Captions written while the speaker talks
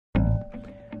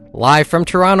Live from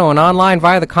Toronto and online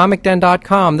via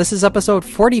thecomicden.com, this is episode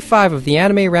 45 of the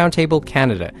Anime Roundtable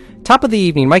Canada. Top of the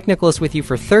evening, Mike Nicholas with you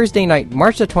for Thursday night,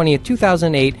 March the 20th,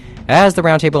 2008, as the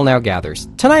Roundtable now gathers.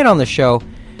 Tonight on the show,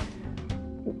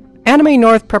 Anime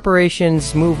North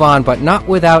preparations move on, but not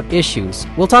without issues.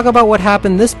 We'll talk about what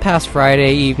happened this past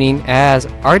Friday evening as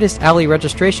Artist Alley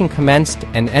registration commenced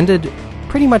and ended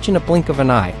pretty much in a blink of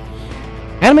an eye.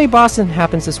 Anime Boston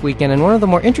happens this weekend, and one of the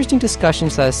more interesting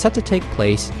discussions that is set to take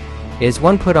place is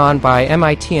one put on by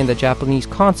MIT and the Japanese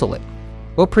consulate.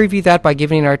 We'll preview that by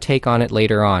giving our take on it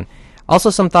later on. Also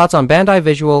some thoughts on Bandai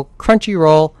Visual,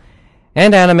 Crunchyroll,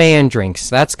 and anime and drinks.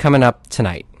 That's coming up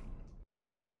tonight.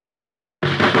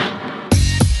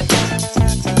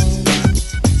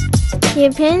 The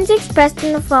opinions expressed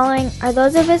in the following are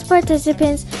those of its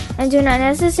participants and do not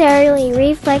necessarily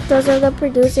reflect those of the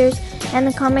producers and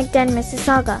the Comic Den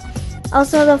Mississauga.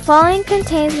 Also, the following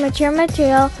contains mature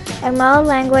material and mild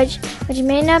language which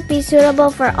may not be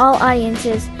suitable for all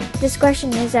audiences.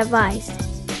 Discretion is advised.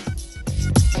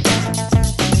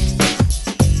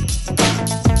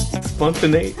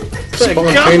 Spontaneous.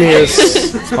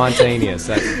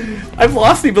 I've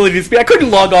lost the ability to speak. I couldn't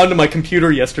log on to my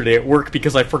computer yesterday at work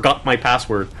because I forgot my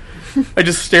password. I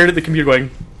just stared at the computer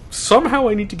going, somehow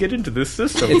I need to get into this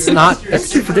system. It's not.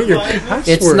 Forget your password.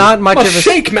 It's not much of a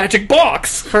shake magic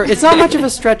box. It's not much of a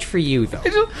stretch for you, though.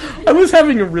 I was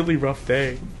having a really rough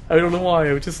day. I don't know why.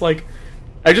 I was just like,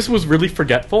 I just was really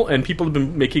forgetful, and people have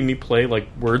been making me play like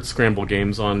word scramble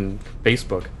games on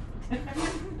Facebook.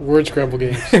 Word scramble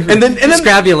games. and then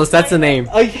Scrabulous, that's the name.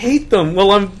 I hate them.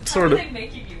 Well, I'm sort of.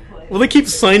 Well, they keep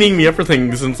signing me up for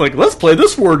things, and it's like, let's play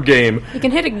this word game. You can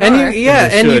hit ignore.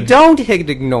 And you don't hit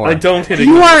ignore. I don't hit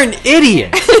ignore. You are an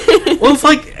idiot. Well, it's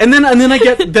like, and then I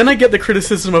get the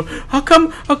criticism of how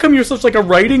come you're such like a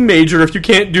writing major if you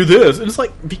can't do this? And it's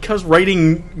like, because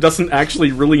writing doesn't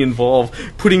actually really involve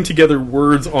putting together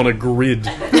words on a grid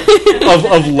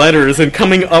of letters and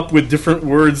coming up with different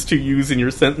words to use in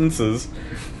your sentences.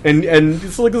 And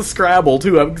it's like a Scrabble,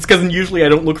 too, because usually I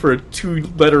don't look for a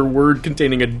two-letter word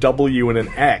containing a W and an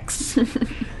X.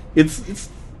 It's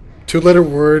two-letter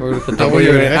word with a W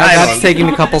and an X. That's taking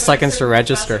a couple seconds to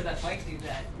register.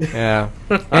 Yeah.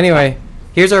 Anyway,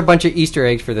 here's our bunch of Easter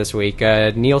eggs for this week.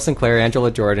 Neil Sinclair, Angela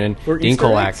Jordan, Dean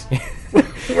Kolak.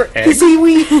 We're eggs.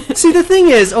 See, the thing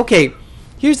is, okay,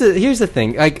 here's the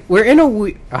thing. Like, we're in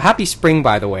a happy spring,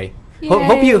 by the way.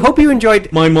 Hope you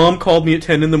enjoyed. My mom called me at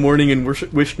 10 in the morning and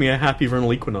wished me a happy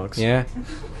vernal equinox. Yeah,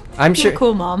 I'm sure.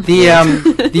 Cool, Mom.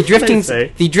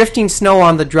 The drifting snow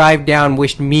on the drive down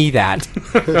wished me that.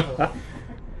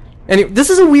 And this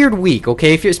is a weird week,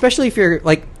 okay? Especially if you're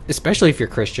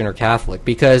Christian or Catholic,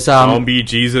 because Zombie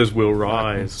Jesus will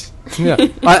rise. Yeah.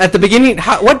 At the beginning,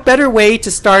 what better way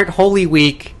to start Holy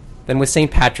Week than with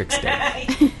St. Patrick's Day?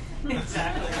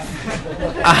 Exactly.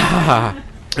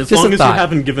 As long as you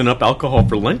haven't given up alcohol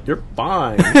for Lent, you're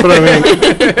fine. But I mean,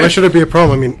 why should it be a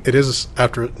problem? I mean, it is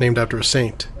named after a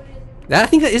saint. I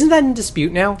think isn't that in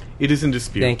dispute now? It is in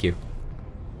dispute. Thank you.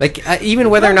 Like even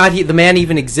whether or not the man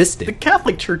even existed. The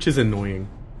Catholic Church is annoying.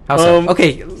 How so?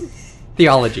 Okay,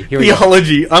 theology. Here we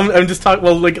theology. Go. I'm just talking.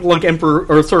 Well, like Emperor,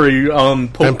 or sorry,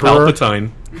 Pope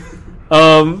Palpatine.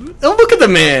 Look at the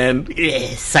man.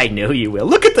 Yes, I know you will.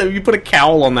 Look at you put a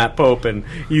cowl on that Pope and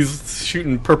he's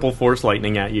shooting purple force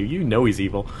lightning at you. You know he's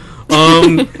evil.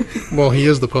 Well, he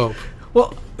is the Pope.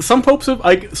 Well, some popes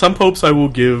I will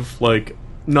give, like,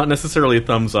 not necessarily a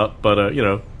thumbs up, but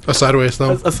a sideways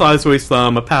thumb. A sideways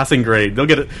thumb, a passing grade. They'll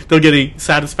get a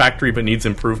satisfactory but needs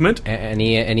improvement.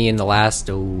 Any in the last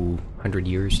 100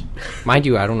 years? Mind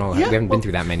you, I don't know. Yeah, we haven't been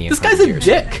through that many. This guy's a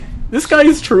dick. This guy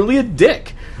is truly a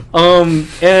dick. And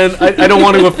I don't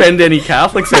want to offend any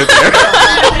Catholics out there.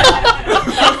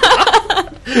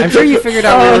 I'm sure you figured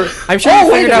out.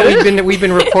 We've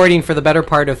been recording for the better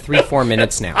part of 3-4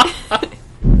 minutes now.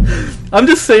 I'm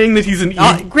just saying that he's an.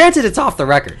 Granted, it's off the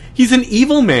record. He's an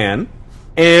evil man,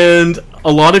 and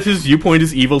a lot of his viewpoint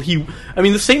is evil.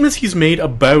 The statements he's made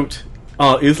about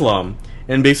Islam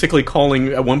and basically calling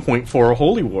at one point for a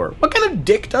holy war. What kind of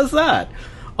dick does that?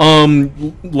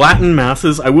 Latin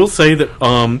masses, I will say that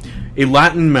a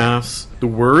Latin mass, the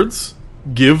words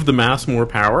give the mass more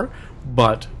power,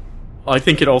 but I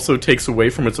think it also takes away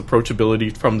from its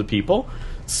approachability from the people.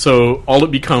 So all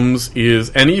it becomes is,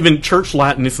 and even church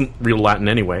Latin isn't real Latin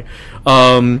anyway,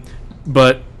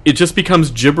 but it just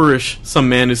becomes gibberish some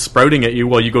man is sprouting at you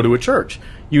while you go to a church.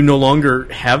 You no longer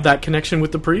have that connection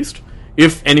with the priest,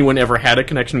 if anyone ever had a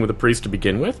connection with a priest to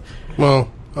begin with. Well...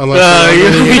 yeah,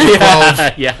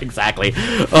 exactly.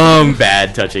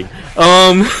 Bad touching.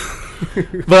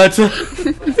 But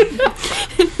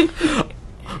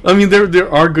I mean,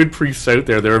 there are good priests out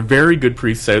there. There are very good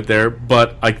priests out there,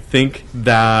 but I think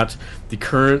that the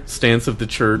current stance of the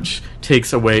church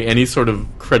takes away any sort of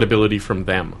credibility from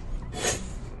them.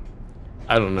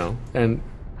 I don't know. And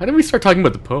how did we start talking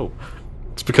about the Pope?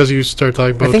 It's because you start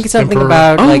talking about I think it's something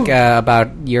Emperor about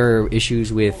your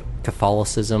issues with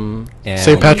Catholicism and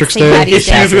St. Patrick's St. Day. Patty's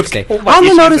Day. Patrick's Day. Oh, my On the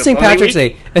issues note of with St. Holy Patrick's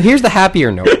Week. Day, and here's the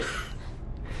happier note.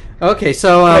 Okay,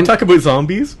 so Can I talk about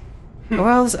zombies?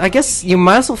 well, I guess you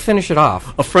might as well finish it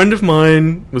off. A friend of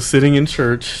mine was sitting in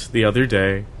church the other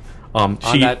day.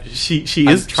 that- She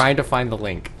I'm is trying to find the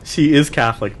link. She is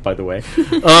Catholic, by the way.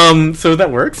 So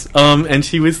that works. And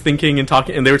she was thinking and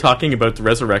talking, and they were talking about the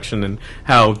resurrection and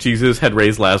how Jesus had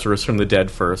raised Lazarus from the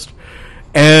dead first.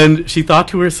 And she thought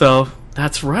to herself,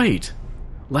 "That's right,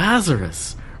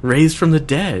 Lazarus raised from the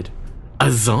dead, a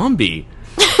zombie."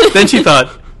 Then she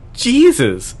thought,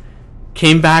 "Jesus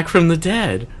came back from the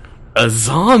dead, a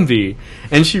zombie."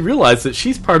 And she realized that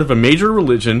she's part of a major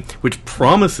religion which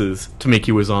promises to make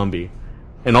you a zombie.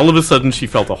 And all of a sudden, she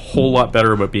felt a whole lot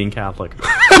better about being Catholic.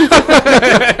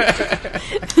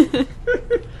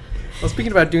 Well,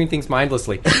 speaking about doing things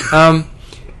mindlessly,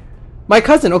 my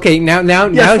cousin. Okay, now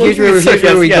Yes, here's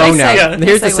where we yes, go yes, now. yeah.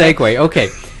 Here's the Segue. segue. Okay,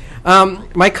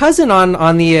 my cousin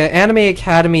on the Anime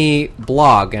Academy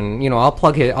blog, and I'll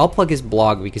plug his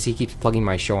blog because he keeps plugging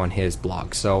my show on his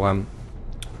blog. So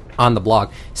on the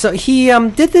blog, so he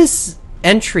did this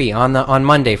entry on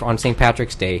Monday on St.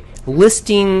 Patrick's Day,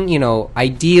 listing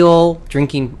ideal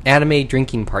anime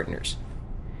drinking partners.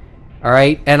 All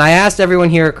right, and I asked everyone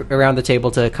here around the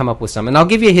table to come up with some, and I'll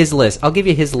give you his list. I'll give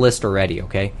you his list already,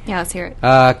 okay? Yeah, let's hear it.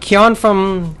 Kyon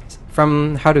from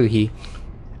Haruhi,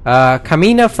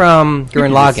 Kamina from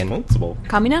Gurren Lagann, Responsible.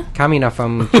 Kamina? Kamina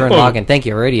from Gurren Lagann. Thank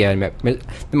you already.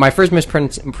 My first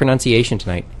mispronunciation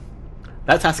tonight.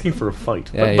 That's asking for a fight,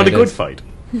 Yeah, but yeah, a it good is. fight.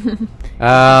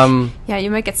 Yeah,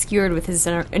 you might get skewered with his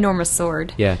enormous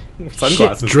sword. Yeah,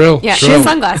 Sunglasses. Drill. Yeah, drill.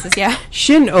 sunglasses, yeah.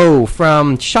 Shin-Oh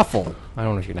from Shuffle. I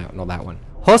don't know if you know that one.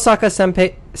 Hosaka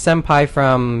Senpai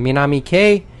from Minami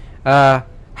K.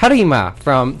 Harima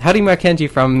Kenji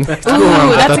from Ooh, that's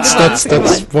a That's good one.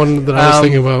 that's one that I was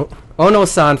thinking about. Ono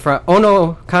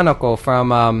Kanako from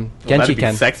Well, that'd be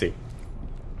Genchi-Ken. sexy.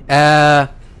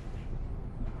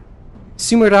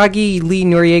 Sumuragi Lee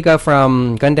Noriega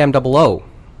from Gundam 00.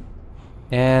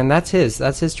 And that's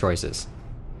his choices.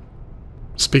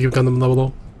 Speaking of Gundam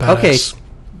Level, badass. Okay.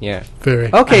 Yeah.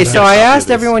 Very. Okay, so I've I never asked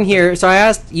this. everyone here. So I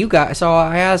asked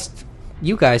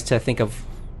you guys to think of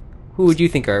who would you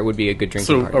think would be a good drinking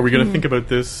So, partner. are we going to think about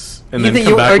this and You then think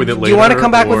come back with it later? Do you want to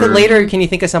come back with it or- later, or can you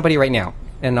think of somebody right now?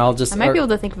 And I'll just. I might or- be able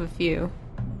to think of a few.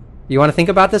 You want to think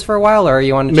about this for a while, or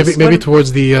you want to maybe just maybe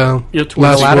towards the towards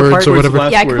last the latter words part? or Towards the whatever.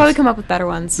 last Yeah, I could words. probably come up with better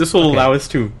ones. This will Okay. allow us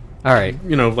to, All right.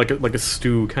 like a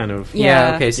stew kind of.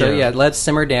 Yeah. Okay. So Yeah. let's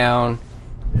simmer down,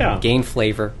 Yeah. gain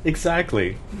flavor,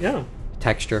 Exactly. Yeah.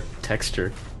 texture,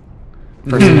 Texture.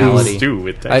 personality. Stew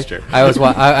with I, texture. I was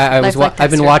wa- I was Lifelike wa-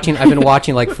 I've been texture.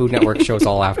 watching like Food Network shows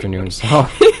all afternoon. So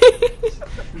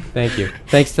thank you.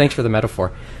 Thanks for the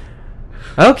metaphor.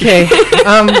 Okay.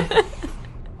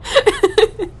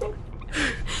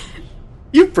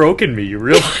 You've broken me. You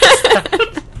realize?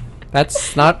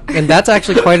 That's not, and that's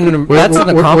actually quite an Where- that's an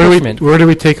where- accomplishment Where do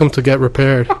we take them to get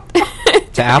repaired?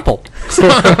 to Apple. A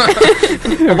lot of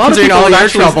Considering all people your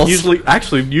actually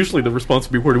troubles. usually the response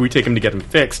would be, where do we take him to get him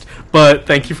fixed? But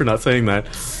thank you for not saying that.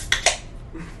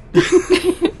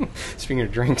 Speaking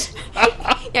of drinks,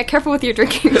 Yeah, careful with your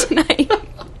drinking tonight.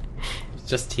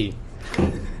 just tea.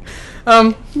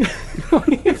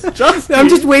 Just I'm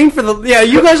just waiting for the. Yeah,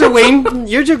 you guys are waiting.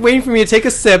 You're just waiting for me to take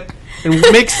a sip and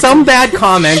make some bad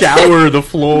comment. shower the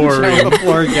floor. On the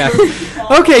floor again.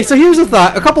 Okay, so here's a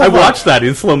thought. A couple. I of watched that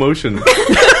in slow motion.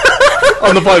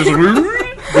 On the pod,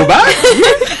 go back.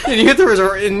 And you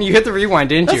hit the rewind,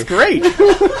 didn't That's you? great.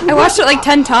 I watched it like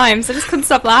 10 times. I just couldn't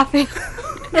stop laughing.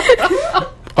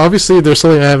 Obviously, there's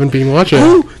something I haven't been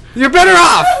watching. You're better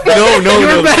off.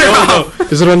 No.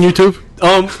 Is it on YouTube? It's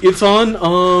on It's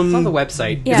on the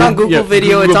website. It's Yeah. on Google Yeah,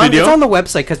 Video. Google It's Video. on the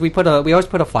website because we always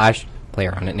put a Flash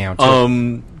player on it now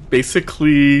too.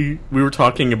 Basically, we were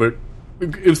talking about.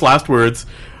 It was last words.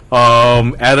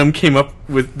 Adam came up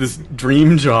with this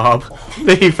dream job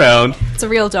that he found. It's a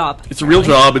real job. It's a real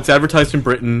job. It's advertised in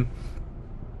Britain.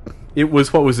 It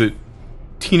was, what was it?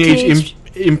 Teenage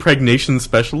impregnation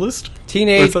specialist? Or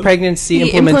Teenage something? pregnancy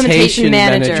The implementation implementation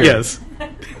manager. manager. Yes.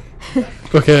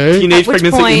 Okay. Teenage At which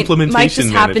pregnancy point, implementation Mike just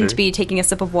happened manager. to be taking a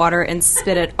sip of water and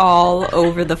spit it all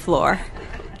over the floor.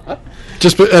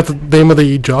 Just put at the name of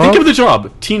the job. Think of the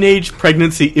job. Teenage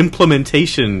pregnancy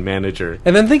implementation manager.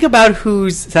 And then think about who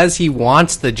says he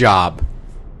wants the job.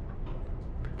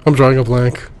 I'm drawing a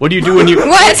blank. What do you do when you...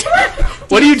 What?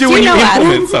 What do you do when you know Adam?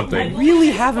 implement something?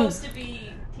 really haven't- supposed to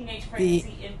be teenage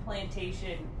pregnancy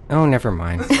implantation. Oh, never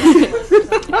mind.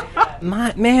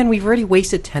 Man, we've already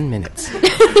wasted 10 minutes.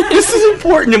 This is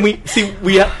important, and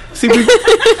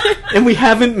we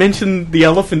haven't mentioned the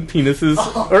elephant penises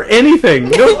or anything.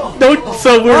 No,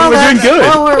 so we're doing good.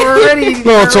 Well, we're already...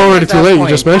 No, it's already too late. You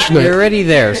just mentioned it. You're already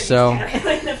there, so...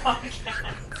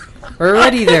 We're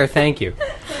already there, thank you.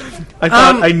 I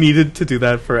thought I needed to do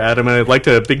that for Adam, and I'd like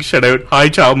to big shout out, hi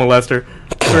child molester,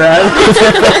 for Adam.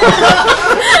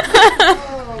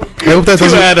 I hope that To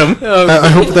doesn't. Adam. I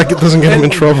hope that doesn't get him in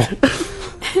trouble.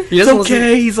 He doesn't listen-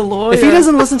 Okay, he's a lawyer. If he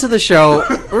doesn't listen to the show,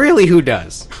 really, who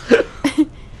does?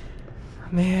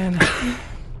 Man,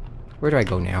 where do I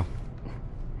go now?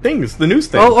 Things, the news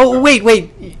thing. Oh, wait,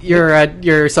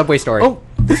 your Subway story. Oh,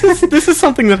 this is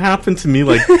something that happened to me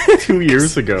like 2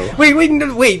 years ago.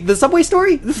 Wait, the Subway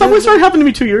story? The Subway story happened to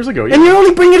me 2 years ago. Yeah. And you're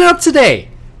only bringing it up today.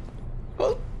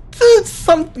 Well, it's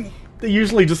something. They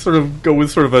usually just sort of go with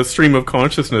sort of a stream of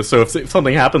consciousness. So if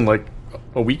something happened like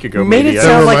a week ago, Made maybe it I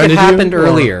sound don't like it reminded you, happened or-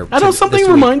 earlier. I don't know. Something this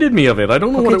week. reminded me of it. I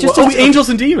don't know Okay, what it just- was. just- Angels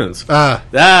and Demons.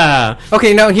 Ah,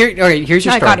 Okay, no, here's your I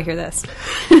story. gotta hear this.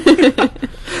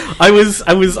 I was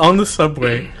on the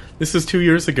subway. This is 2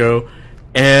 years ago,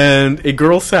 and a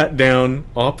girl sat down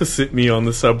opposite me on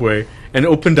the subway and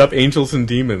opened up Angels and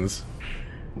Demons.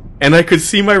 And I could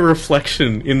see my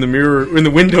reflection in the mirror, in the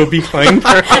window behind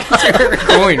her. You're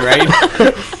going, right?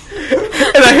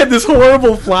 And I had this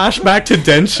horrible flashback to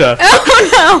Densha.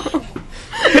 Oh no!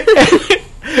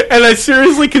 And I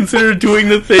seriously considered doing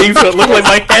the thing so it looked like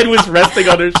my head was resting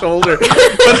on her shoulder. But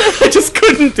I just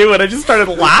couldn't do it. I just started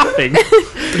laughing.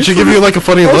 did she give you like a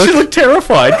funny Oh, she look? looked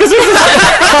terrified. Because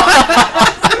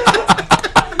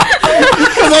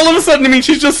all of a sudden, I mean,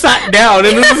 she's just sat down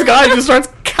and then this guy just starts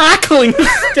cackling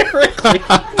hysterically.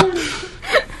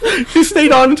 She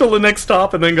stayed on until the next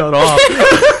stop and then got off.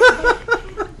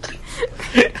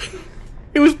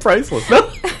 It was priceless. No?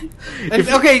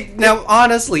 Okay, now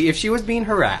honestly, if she was being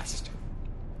harassed,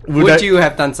 would I- you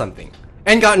have done something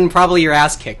and gotten probably your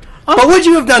ass kicked? But would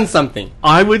you have done something?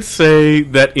 I would say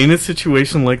that in a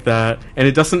situation like that, and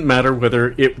it doesn't matter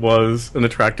whether it was an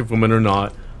attractive woman or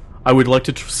not, I would like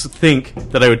to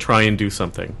think that I would try and do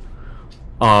something.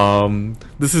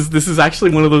 This is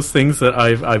actually one of those things that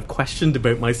I've questioned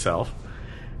about myself,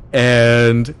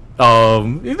 and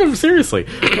seriously,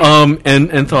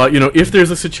 and thought, if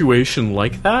there's a situation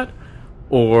like that,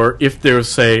 or if there's,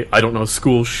 say, I don't know,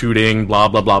 school shooting, blah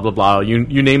blah blah blah blah,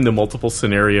 you name the multiple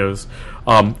scenarios,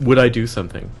 would I do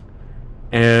something?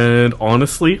 And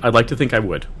honestly, I'd like to think I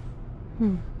would.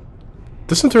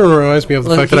 This in turn reminds me of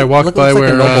the Look, fact that I walked looks by like a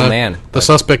where noble man, the but-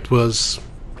 suspect was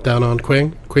down on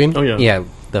Queen. Oh yeah. Yeah,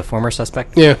 the former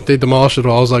suspect. Yeah, they demolished it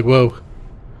all. I was like, whoa. It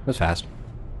was fast.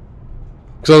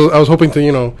 So I was hoping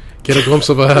to, get a glimpse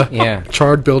of a Yeah.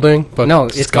 charred building, but No,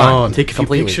 it's gone. Take a few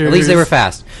completely. pictures. At least they were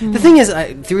fast. The thing is,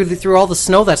 through all the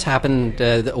snow that's happened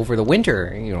over the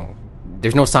winter,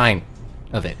 there's no sign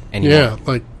of it anymore. Yeah,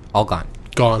 like All gone.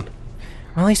 gone.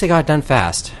 Well, at least they got it done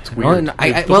fast. weird. Well, The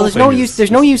well, whole there's no thing use. is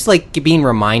There's no use like being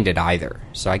reminded either.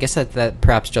 So I guess that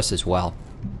perhaps just as well.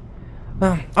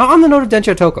 Well, on the note of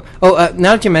Densho Toko.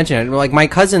 Now that you mention it, like my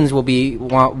cousins will be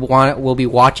will be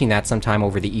watching that sometime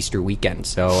over the Easter weekend.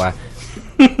 So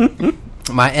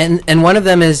and one of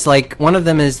them is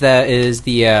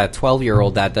the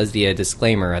 12-year-old that does the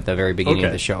disclaimer at the very beginning of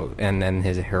Okay. the show, and then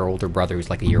her older brother who's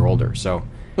like a year older. So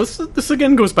This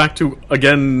again goes back to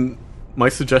my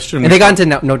suggestion. and they got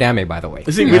into no Dame, by the way.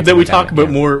 I think They got that into we No talk Dame, about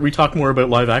yeah. more. We talk more about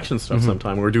live action stuff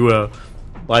sometime, or do a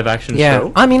live action Yeah,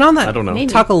 show. I mean on that. I don't know. Maybe.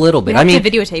 Talk a little bit. We'd I have mean,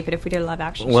 to videotape it if we did a live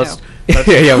action Let's-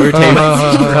 show. yeah, we were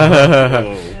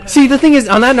See, the thing is,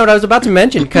 on that note, I was about to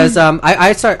mention because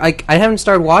I haven't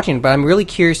started watching, but I'm really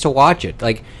curious to watch it.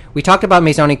 Like we talked about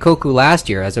Maison Koku last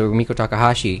year as a Rumiko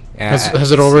Takahashi.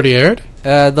 Has it already aired?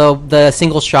 The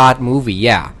single shot movie,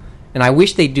 yeah. And I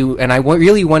wish they do, and I'm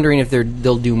really wondering if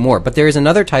they'll do more. But there is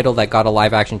another title that got a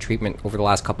live action treatment over the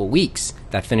last couple weeks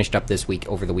that finished up this week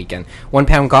over the weekend. One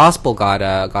Pound Gospel got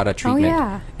a treatment,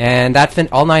 yeah. and that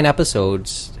all 9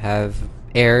 episodes have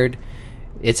aired.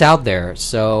 It's out there,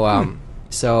 so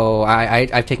so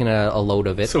I've taken a load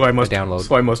of it. So I must a download.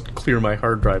 So I must clear my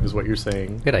hard drive, is what you're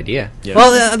saying. Good idea. Yeah.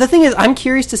 Well, the thing is, I'm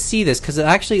curious to see this because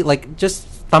actually, like, just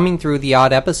thumbing through the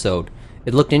odd episode,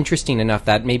 it looked interesting enough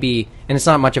that maybe, and it's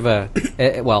not much of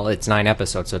a, well, it's 9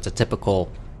 episodes, so it's a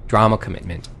typical drama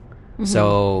commitment.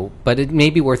 So, but it may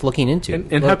be worth looking into.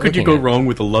 And how could you go wrong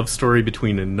with a love story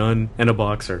between a nun and a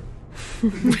boxer?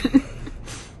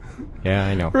 Yeah,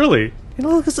 I know. Really?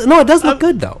 It does look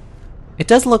good though. It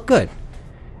does look good.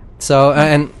 So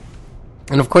and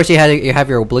of course you have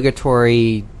your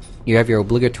obligatory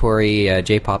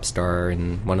J-pop star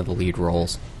in one of the lead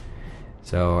roles.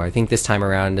 So I think this time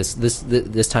around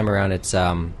this time around it's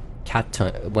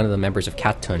Cat-Tun, one of the members of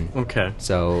Cat-Tun. Okay.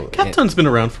 So Cat-Tun's been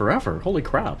around forever. Holy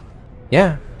crap.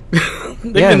 Yeah.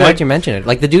 Been now that you mention it,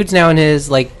 like the dude's now in his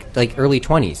like early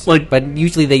 20s. Like, but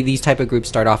usually these type of groups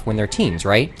start off when they're teens,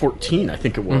 right? 14, I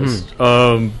think it was.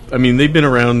 I mean, they've been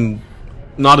around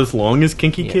not as long as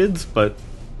Kinky Kids, but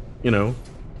you know.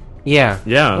 Yeah.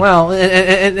 Yeah. Well,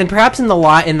 and perhaps in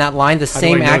that line, the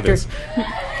same actor.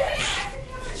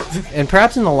 And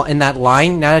perhaps in that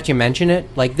line, now that you mention it,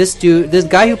 like the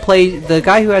guy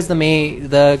who has the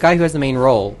main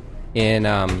role in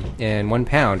 1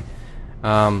 Pound,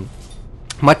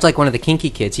 much like one of the Kinky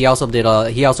Kids, he also played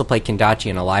Kendachi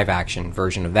in a live action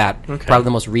version of that. Okay. Probably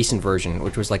the most recent version,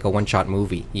 which was like a one-shot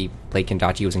movie. He played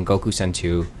Kendachi. He was in Goku-Sen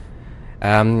 2.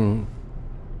 I'm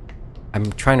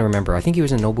trying to remember. I think he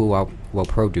was in Nobu wa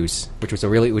Produce, which is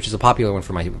a popular one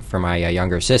for my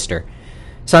younger sister.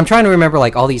 So I'm trying to remember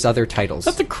like all these other titles.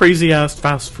 That's a crazy ass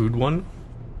fast food one.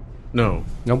 No.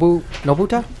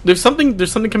 Nobuta? There's something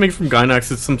coming from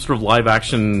Gainax. It's some sort of live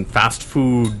action fast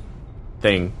food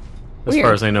thing, as Weird.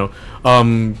 far as I know.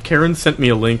 Karen sent me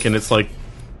a link, and it's like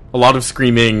a lot of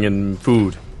screaming and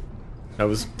food. That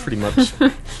was pretty much.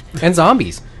 And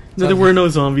zombies. No, there were no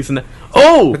zombies in that.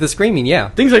 Oh, With the screaming, yeah.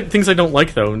 things I don't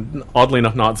like though. Oddly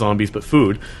enough, not zombies, but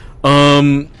food.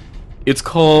 It's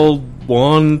called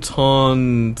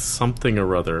Wonton something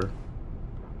or other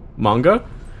manga.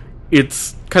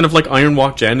 It's kind of like Iron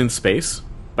Walk Jan in space,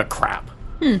 but crap.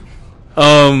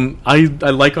 I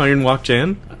like Iron Walk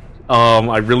Jan.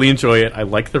 I really enjoy it. I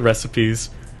like the recipes.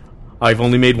 I've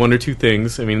only made 1 or 2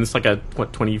 things. I mean, it's like a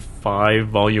 25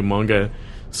 volume manga,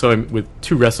 so I'm with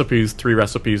 2 recipes, 3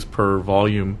 recipes per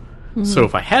volume. So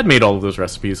if I had made all of those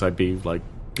recipes, I'd be like,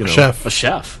 you know, Chef. a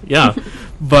chef. Yeah,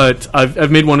 but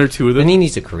I've made 1 or 2 of them. And he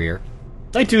needs a career.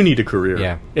 I do need a career.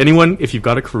 Yeah. Anyone, if you've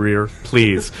got a career,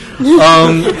 please.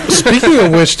 Speaking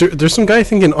of which, there's some guy I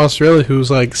think in Australia who's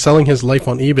like selling his life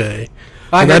on eBay.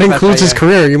 I And heard that about includes that, his yeah.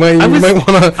 career. You might want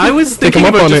to. I was take thinking him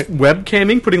up about on just it.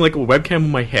 webcamming, putting like a webcam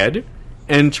on my head,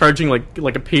 and charging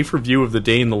like a pay-per-view of the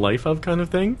day in the life of kind of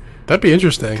thing. That'd be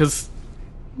interesting. Because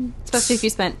Especially if you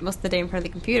spent most of the day in front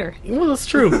of the computer. well, that's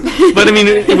true. But I mean,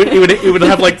 it would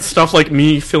have like stuff like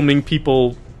me filming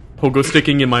people pogo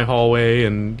sticking in my hallway,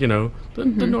 and you know the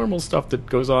normal stuff that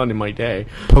goes on in my day.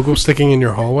 Pogo sticking in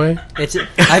your hallway.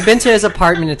 I've been to his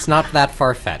apartment. It's not that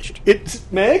far fetched. It's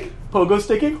Meg pogo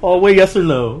sticking hallway, yes or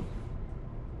no?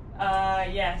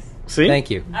 Yes. See, Thank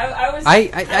you. I was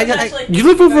actually You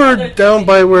live thinking about over other down things.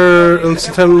 by where on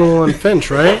Centennial and Finch,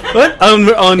 right? What?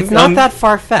 On It's not that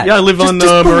far fetched. Yeah, I live on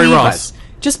just Murray believe Ross. us.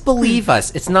 Just believe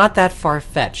us. It's not that far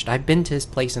fetched. I've been to his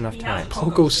place enough times.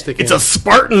 Pogo sticking. It's a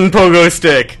Spartan pogo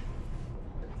stick.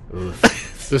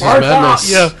 This is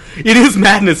madness. Yeah, it is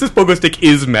madness. This pogo stick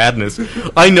is madness.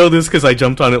 I know this because I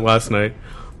jumped on it last night.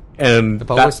 And The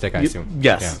pogo stick, I assume.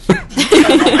 Yes.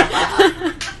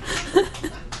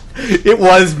 It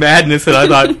was madness, and I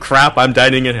thought, crap, I'm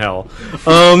dining in hell.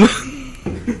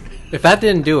 If that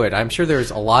didn't do it, I'm sure there's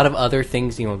a lot of other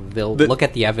things. You know, they'll look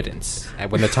at the evidence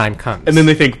when the time comes. And then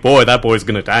they think, boy, that boy's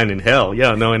gonna dine in hell.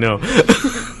 Yeah, no, I know.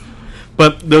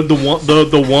 But the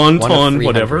wonton, One of 300,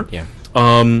 whatever. Yeah.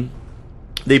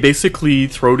 They basically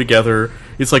throw together.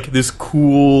 It's like this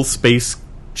cool space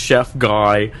chef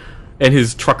guy and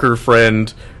his trucker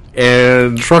friend,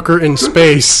 and Trucker in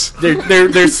space.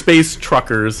 they're space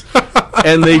truckers,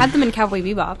 and I they had them in Cowboy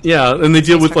Bebop. yeah, and they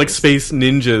deal with like truckers. space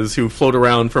ninjas who float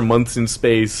around for months in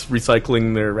space,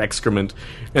 recycling their excrement,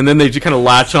 and then they just kind of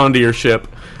latch onto your ship.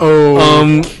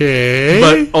 Okay.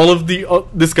 But all of the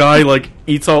this guy like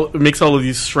makes all of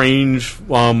these strange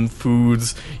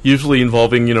foods, usually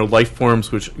involving life forms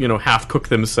which half cook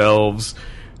themselves,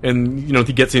 and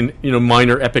he gets in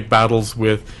minor epic battles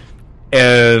with,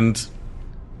 and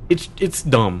it's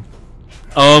dumb.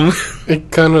 It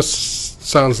kind of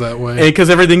sounds that way. Because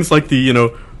everything's like the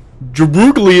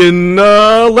Jeruglian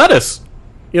lettuce,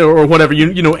 or whatever. I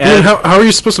mean, Add how are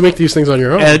you supposed to make these things on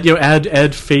your own?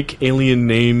 add fake alien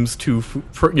names to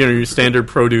your standard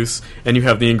produce, and you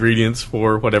have the ingredients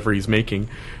for whatever he's making.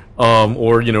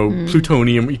 Or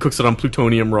plutonium. He cooks it on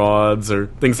plutonium rods or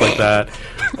things like that.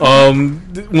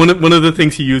 One of the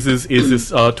things he uses is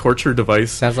this torture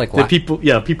device. Sounds like that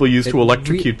people use to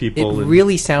electrocute people. It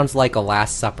really sounds like a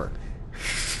Last Supper.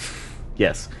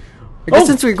 Yes. I guess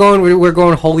since we're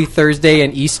going Holy Thursday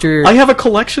and Easter. I have a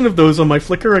collection of those on my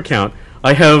Flickr account.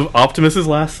 I have Optimus's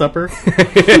Last Supper.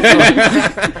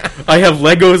 I have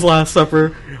Lego's Last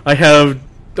Supper. I have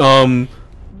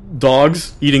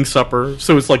dogs eating supper,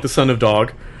 so it's like the son of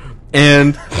dog,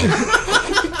 and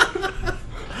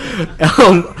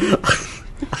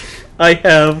I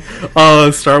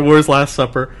have Star Wars Last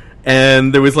Supper,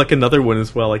 and there was like another one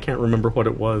as well. I can't remember what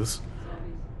it was.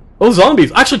 Oh,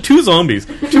 zombies! Actually, 2 zombies,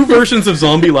 2 versions of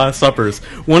zombie Last Suppers.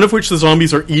 One of which the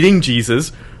zombies are eating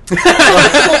Jesus,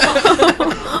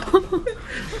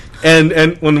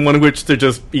 and one of which they're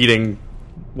just eating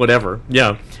whatever.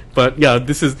 Yeah, but yeah,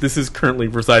 this is currently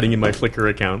residing in my Flickr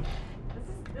account.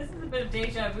 This is a bit of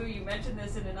deja vu. You mentioned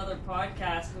this in another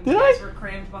podcast when Did you I? guys were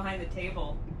crammed behind the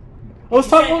table. I was You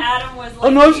said talking. Adam was like Oh,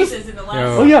 no, I was Jesus just- in the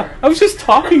last. Oh yeah, I was just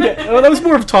talking to. That was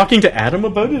more of talking to Adam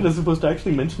about it as opposed to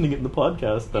actually mentioning it in the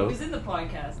podcast, It though. was in the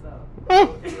podcast though.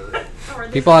 Oh. Or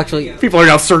this People actually- video. People are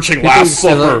now searching Last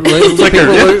Supper.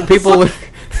 people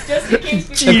Just in case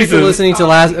we Jesus. people listening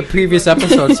to previous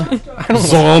episodes. I don't know.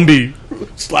 Zombie.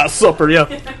 Last Supper. Yeah.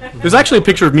 There's actually a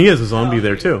picture of me as a zombie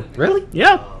there too. Really?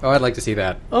 Yeah. Oh, I'd like to see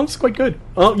that. Oh, it's quite good.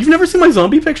 Oh, you've never seen my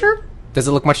zombie picture? Does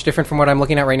it look much different from what I'm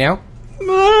looking at right now?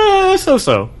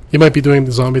 So. You might be doing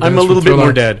the zombie dance. I'm a from little bit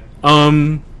more Thriller. dead.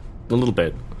 A little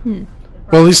bit. Well,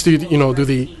 at least do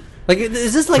the. Like,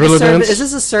 is this like a Thriller service? dance? Is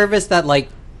this a service that like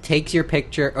takes your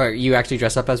picture, or you actually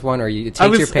dress up as one, or you it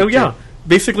takes your picture? Oh yeah.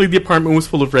 Basically, the apartment was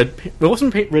full of red. It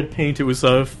wasn't red paint. It was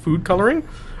food coloring.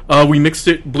 We mixed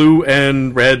it blue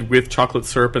and red with chocolate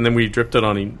syrup, and then we dripped it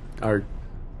on our.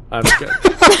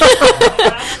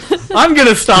 I'm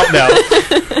gonna stop now.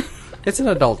 It's an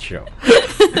adult show.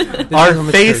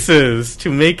 Our faces to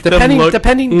make Depending- them look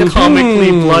depending-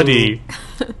 comically bloody.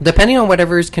 Depending on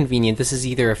whatever is convenient, this is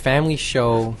either a family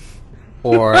show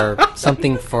or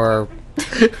something for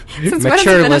Since when has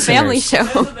mature it been a family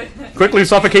listeners. show? Quickly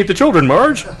suffocate the children,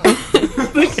 Marge.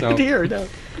 So- Dear, no.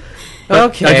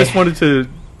 Okay. I just wanted to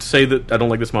say that I don't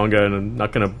like this manga and I'm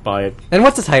not going to buy it. And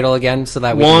what's the title again, so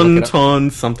that we can look it up?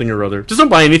 Wonton something or other. Just don't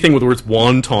buy anything with the words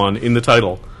wonton in the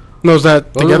title. No, is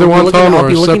that Well, together we'll one be looking- tone I'll or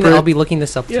be looking. separate? I'll be looking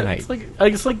this up Yeah, tonight.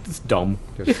 it's like it's dumb.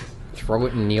 Just throw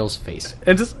it in Neil's face.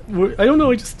 And just I don't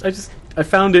know. I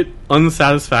found it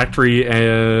unsatisfactory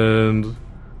and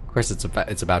Of course, it's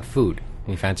about food.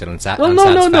 And you found it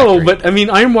well, no. But I mean,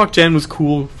 Iron Walk Jan was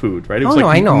cool food, right? It was Oh, no,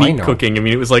 like I know, meat I know. cooking. I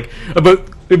mean, it was like about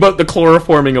the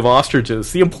chloroforming of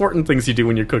ostriches, the important things you do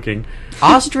when you're cooking.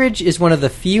 Ostrich is one of the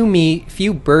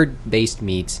few bird-based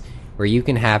meats where you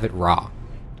can have it raw.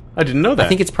 I didn't know that. I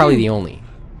think it's probably the only.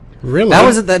 Really? That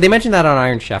was they mentioned that on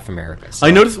Iron Chef America. So.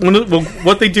 I noticed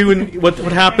what they do in what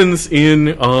happens in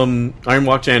Iron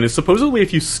Walk Jan is supposedly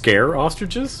if you scare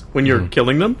ostriches when you're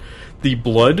killing them, the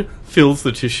blood fills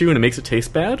the tissue and it makes it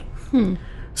taste bad.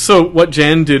 So what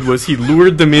Jan did was he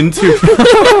lured them into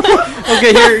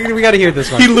Okay, here we got to hear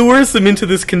this one. he lures them into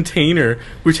this container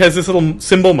which has this little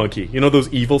symbol monkey. You know those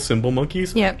evil symbol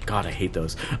monkeys? Yep. God, I hate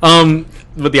those.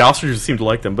 But the ostriches seem to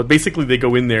like them. But basically they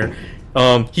go in there.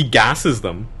 He gases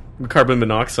them with carbon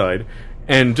monoxide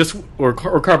and or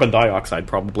carbon dioxide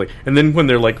probably. And then when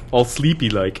they're like all sleepy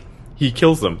like, he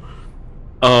kills them.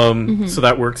 So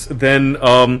that works. Then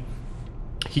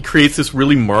he creates this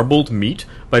really marbled meat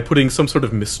by putting some sort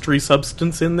of mystery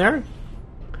substance in there.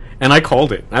 And I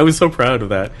called it. I was so proud of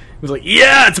that. It was like,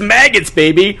 yeah, it's maggots,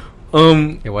 baby.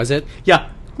 Was it? Yeah.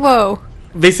 Whoa.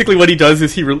 Basically, what he does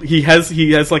is he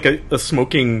has like a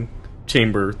smoking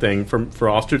chamber thing for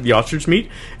the ostrich meat,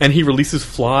 and he releases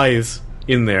flies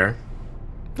in there,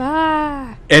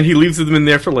 Ah. and he leaves them in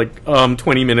there for like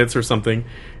 20 minutes or something,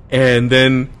 and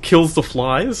then kills the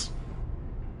flies.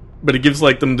 But it gives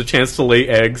like them the chance to lay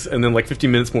eggs, and then like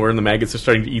 15 minutes more, and the maggots are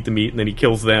starting to eat the meat, and then he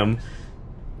kills them.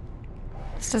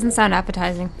 This doesn't sound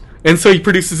appetizing. And so he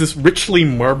produces this richly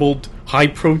marbled,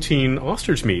 high-protein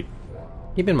ostrich meat.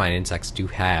 Keep in mind, insects do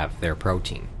have their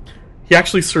protein. He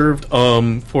actually served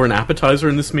for an appetizer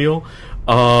in this meal.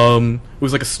 It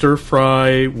was like a stir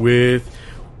fry with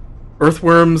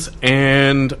earthworms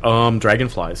and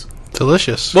dragonflies.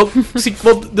 delicious. Well,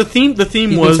 the theme He's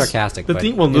being was sarcastic, The but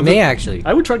theme, well, it the- may actually.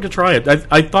 I would try to try it.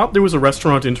 I thought there was a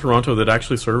restaurant in Toronto that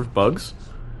actually served bugs,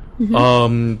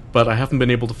 but I haven't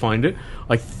been able to find it.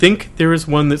 I think there is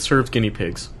one that serves guinea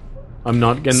pigs. I'm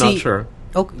not See, sure.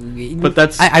 Okay, But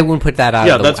that's- I wouldn't put that out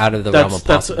Yeah, of that's the realm of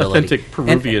that's possibility. authentic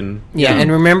Peruvian. And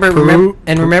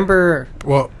remember,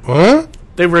 Well, what?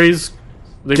 They raise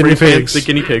Guinea raise pigs. the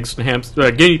guinea pigs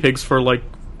and guinea pigs for like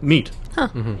meat.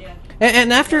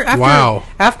 and after Wow.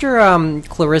 after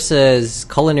Clarissa's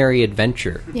culinary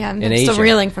adventure, Yeah, I'm in still Asia,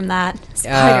 reeling from that.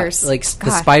 Spiders. like the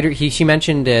God. spider. She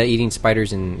mentioned eating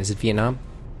spiders in, is it Vietnam?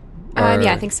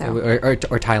 Yeah, I think so. Or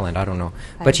Thailand. I don't know.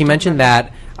 But she don't mentioned remember.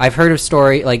 that. I've heard of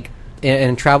story like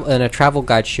in a travel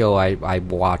guide show I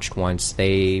watched once.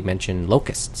 They mentioned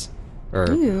locusts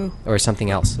or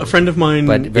something else. A friend of mine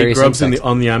But ate various grubs in insects. the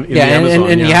on the Am- in Yeah, the and,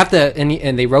 Amazon. and yeah. you have to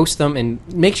and they roast them and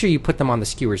make sure you put them on the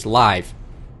skewers live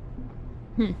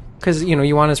because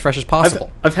you want as fresh as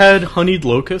possible. I've had honeyed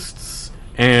locusts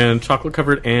and chocolate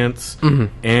covered ants,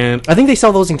 and I think they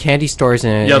sell those in candy stores.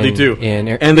 And they do.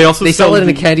 And they also sell it in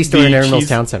a the- candy store the in Erin Mills cheese-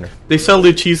 Town Center. They sell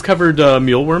the cheese covered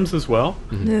mealworms as well.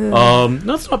 No,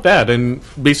 it's not bad. And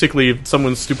basically, if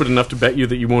someone's stupid enough to bet you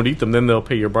that you won't eat them, then they'll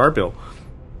pay your bar bill.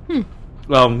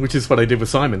 Which is what I did with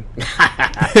Simon.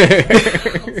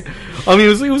 I mean,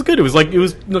 it was good. It was like a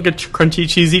crunchy,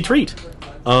 cheesy treat.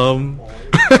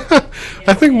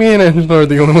 I think me and Angela are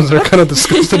the only ones that are kind of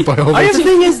disgusted by all this.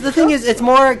 The thing is, it's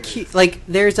more like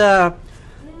there's a.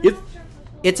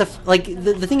 It's a like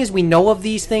the thing is we know of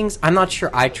these things. I'm not sure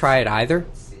I try it either.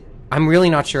 I'm really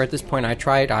not sure at this point I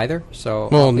try it either. So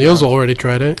Well, Neil's already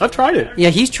tried it. I've tried it. yeah,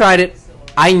 he's tried it.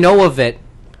 I know of it,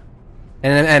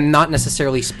 and I'm not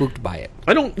necessarily spooked by it.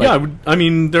 I don't. Yeah, I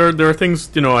mean, there are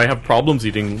things I have problems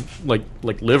eating, like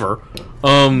liver,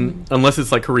 unless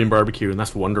it's like Korean barbecue, and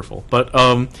that's wonderful. But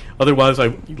otherwise,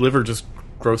 liver just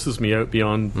grosses me out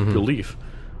beyond belief.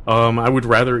 I would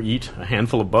rather eat a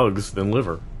handful of bugs than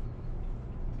liver.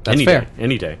 That's any fair. day,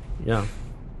 any day. Yeah.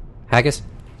 Haggis.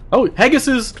 Oh, haggis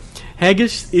is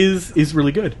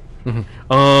really good.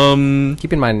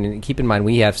 Keep in mind,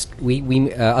 we have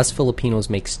we us Filipinos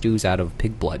make stews out of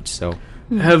pig blood. So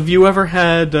Have you ever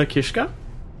had kishka?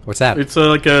 what's that? It's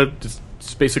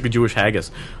it's basically Jewish haggis.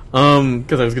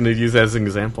 Because I was going to use that as an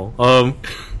example.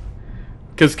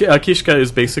 Because kishka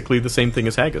is basically the same thing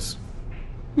as haggis.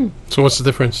 So what's the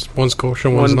difference? One's kosher,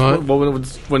 one's not?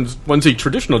 One's a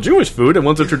traditional Jewish food, and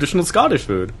one's a traditional Scottish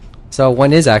food. So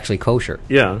one is actually kosher.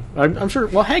 Yeah, I'm sure.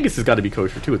 Well, haggis has got to be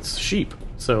kosher too. It's sheep,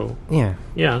 so Yeah.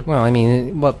 yeah, Well, I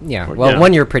mean, Yeah.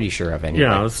 one you're pretty sure of anyway.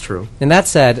 yeah, that's true. And that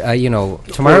said,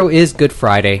 tomorrow is Good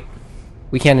Friday.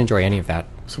 We can't enjoy any of that.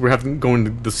 So we're going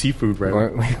to the seafood route.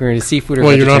 We're going to seafood or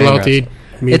Well, you're not vegetarian allowed to routes.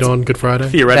 eat meat It's- on Good Friday?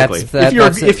 Theoretically, That's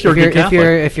if you're a good Catholic,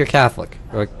 if you're Catholic,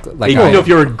 or like no, I am. if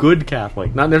you're a good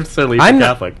Catholic, not necessarily if I'm you're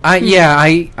not- Catholic.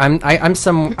 I'm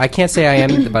some. I can't say I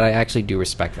am, but I actually do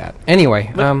respect that.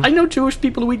 Anyway, But I know Jewish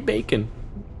people who eat bacon.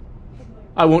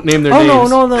 I won't name their oh names.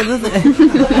 no,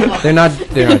 they're not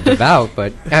devout,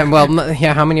 but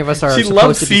how many of us are She supposed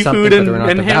loves to be something, seafood but and we're not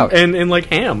and ham devout? and like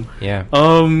ham. Yeah.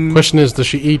 Question is, does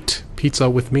she eat pizza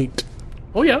with meat?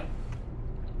 Oh yeah.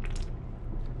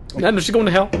 Yeah, no, she's going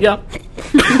to hell. Yeah.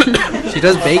 She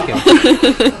does bacon.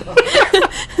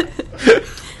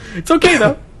 It's okay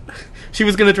though. She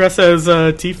was gonna dress as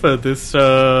Tifa this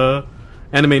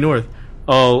Anime North.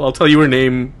 I'll tell you her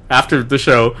name after the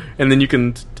show, and then you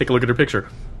can take a look at her picture.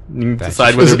 You can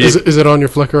decide whether Is it on your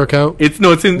Flickr account? it's in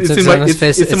my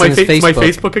Facebook.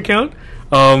 Facebook account.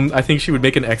 I think she would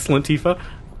make an excellent Tifa.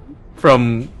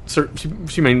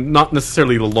 She may not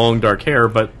necessarily the long dark hair,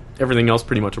 but everything else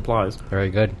pretty much applies. Very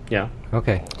good. Yeah,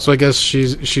 Okay. So I guess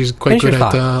she's quite Finish your good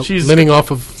at thought. She's- leaning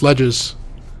off of ledges.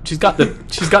 she's got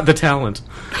the talent.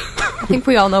 I think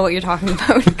we all know what you're talking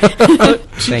about.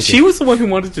 Thank She you. was the one who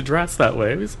wanted to dress that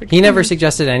way. It was like, He never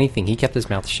suggested anything. He kept his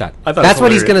mouth shut. I thought That's it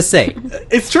what was he's gonna say.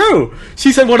 It's true.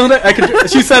 She said, "What I could?"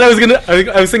 She said, "I was gonna."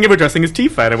 I was thinking about dressing as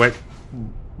Tifa, and I went,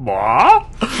 "What?"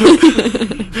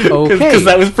 Okay. Because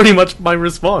that was pretty much my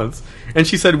response. And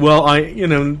she said, "Well,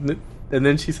 and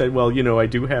then she said, "Well, I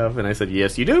do have," and I said,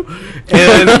 "Yes, you do."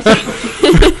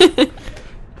 And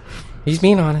He's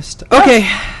being honest. Okay.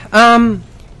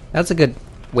 That's a good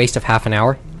waste of half an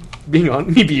hour. being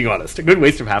honest, a good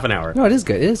waste of half an hour. No, it is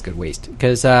good. It is good waste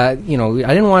because I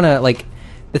didn't want to like.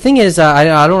 The thing is,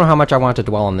 I don't know how much I want to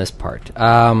dwell on this part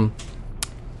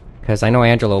because I know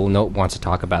Angela wants to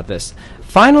talk about this.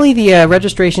 Finally, the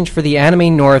registrations for the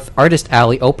Anime North Artist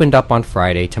Alley opened up on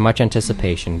Friday to much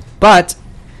anticipation, but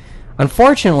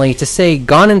unfortunately, to say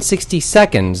gone in 60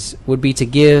 seconds would be to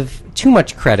give too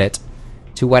much credit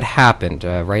to what happened.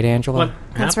 Right, Angela? What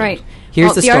That's happened? right.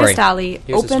 Here's the the story. Artist Alley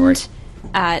Here's the opened story.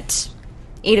 at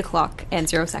 8 o'clock and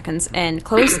 0 seconds and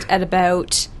closed at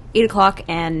about 8 o'clock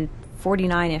and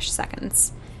 49-ish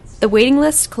seconds. The waiting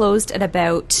list closed at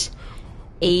about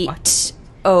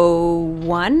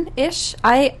 8:01-ish.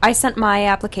 I sent my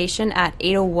application at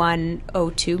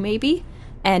 8:01:02 maybe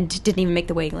and didn't even make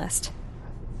the waiting list.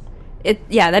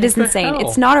 That is the insane. hell?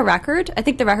 It's not a record. I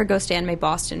think the record goes to Anime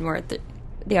Boston where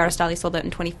the Artist Alley sold out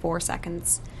in 24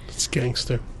 seconds. It's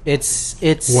gangster. It's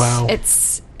Wow.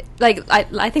 It's like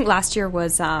I think last year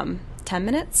was 10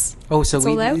 minutes. Oh, so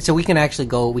sold out? we can actually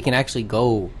go. We can actually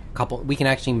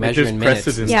measure There's in minutes.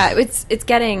 precedent. Yeah, it's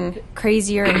getting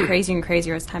crazier and crazier and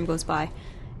crazier as time goes by,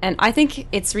 and I think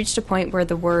it's reached a point where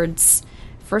the words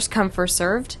 "first come, first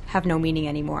served" have no meaning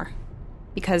anymore.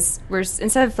 because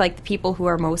instead of like the people who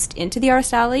are most into the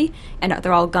artist alley and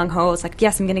they're all gung-ho, it's like,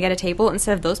 yes, I'm going to get a table,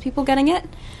 instead of those people getting it,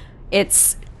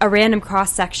 it's a random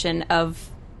cross-section of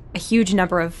a huge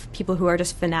number of people who are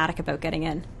just fanatic about getting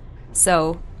in.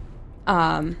 So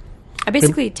I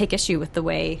basically take issue with the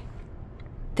way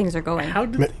things are going. How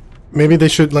did Maybe they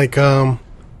should do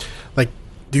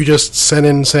you just send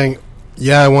in saying,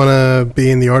 yeah, I want to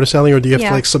be in the artist alley, or do you have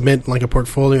to like submit like a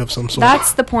portfolio of some sort?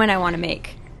 That's the point I want to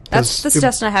make. That's the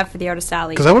suggestion I have for the artist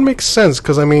alley. Because that would make sense.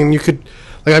 Because I mean, you could,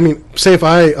 say if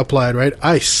I applied, right?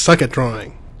 I suck at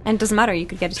drawing. And it doesn't matter. You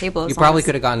could get a table. You probably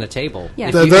could have gotten a table.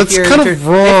 Yeah. That's kind of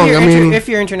wrong. If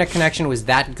your internet connection was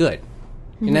that good,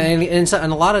 and a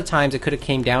lot of times it could have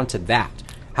came down to that.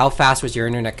 How fast was your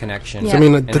internet connection? Yeah. I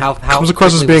mean, and it how comes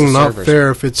across as quickly was being the not servers?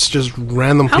 fair if it's just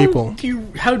random people.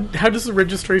 How does the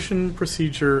registration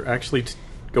procedure actually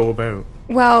go about?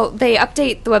 Well, they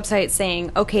update the website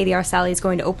saying, okay, the artist alley is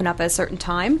going to open up at a certain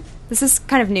time. This is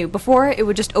kind of new. Before, it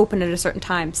would just open at a certain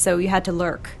time, so you had to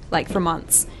lurk like for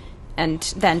months, and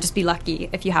then just be lucky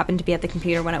if you happened to be at the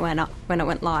computer when it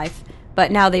went live. But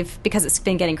now because it's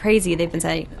been getting crazy, they've been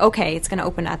saying, okay, it's going to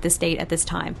open at this date at this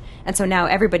time. And so now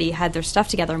everybody had their stuff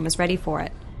together and was ready for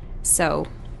it. So...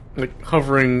 Like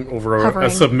hovering over a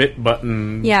submit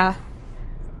button. Yeah.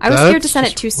 I was scared to That's send it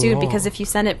just too soon, wrong. because if you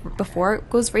send it before it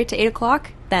goes right to 8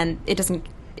 o'clock, then it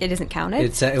isn't counted.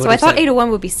 It So I thought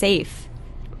 8:01 would be safe.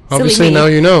 Obviously, Silly me. now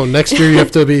you know. Next year, you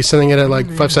have to be sending it at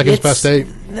like 5 seconds past 8.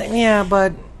 Yeah,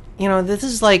 but this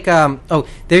is like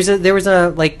there was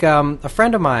a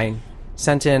friend of mine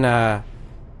sent in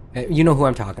you know who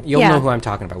I'm talking. You'll know who I'm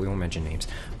talking about. We won't mention names.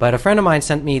 But a friend of mine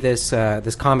sent me this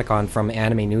comic from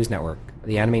Anime News Network,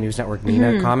 the Anime News Network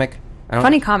Nina comic.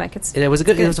 Funny comic. It was a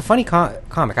good. It was a funny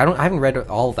comic. I haven't read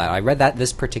all of that. I read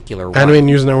this particular one. Anime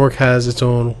News Network has its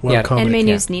own webcomic. Anime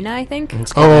News Nina, I think.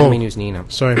 It's called Anime News Nina.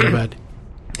 Sorry, my bad.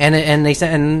 And they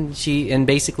said, and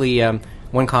basically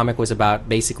one comic was about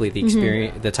basically the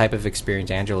experience, the type of experience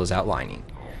Angela's outlining,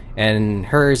 and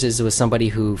hers was somebody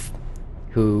who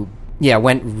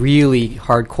went really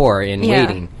hardcore in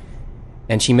waiting,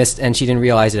 and she didn't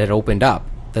realize it had opened up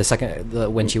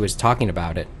when she was talking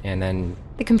about it, and then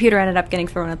the computer ended up getting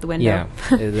thrown out the window.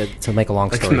 Yeah. To make a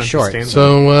long story short,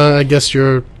 So I guess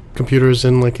your computer's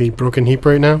in like a broken heap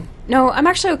right now. No, I'm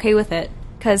actually okay with it,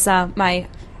 because my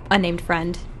unnamed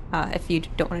friend, if you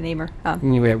don't want to name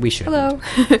her, we should. hello,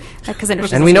 because I know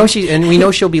she's And we listening.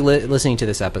 know she'll be listening to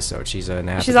this episode. She's an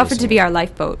avid She's offered to listener. be our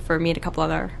lifeboat for me and a couple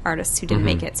other artists who didn't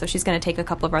make it. So she's going to take a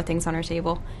couple of our things on her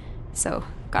table. So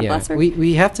God bless her.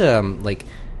 We have to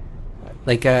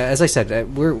as I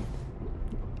said,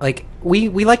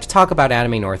 we like to talk about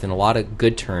Anime North in a lot of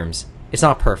good terms. It's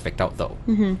not perfect, though.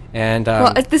 Mm-hmm. And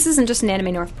well, this isn't just an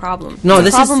Anime North problem. No, it's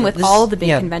this a problem is- with this- all the big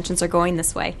yeah. conventions are going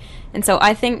this way. And so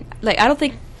I think, I don't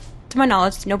think, to my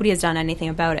knowledge, nobody has done anything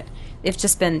about it. It's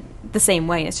just been the same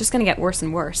way. It's just going to get worse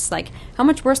and worse. Like, how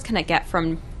much worse can it get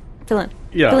from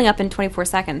filling up in 24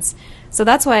 seconds? So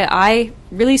that's why I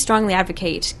really strongly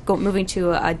advocate moving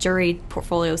to a juried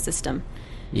portfolio system.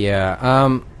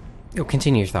 Yeah.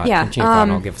 Continue your thought. Yeah, Continue your thought,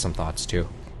 and I'll give some thoughts too.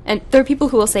 And there are people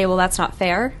who will say, well, that's not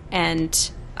fair,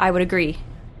 and I would agree.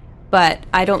 But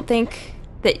I don't think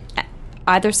that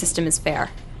either system is fair.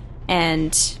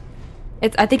 And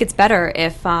I think it's better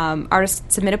if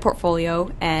artists submit a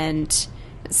portfolio and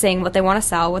saying what they want to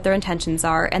sell, what their intentions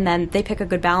are, and then they pick a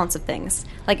good balance of things.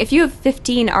 Like, if you have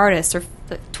 15 artists or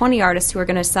 20 artists who are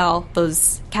going to sell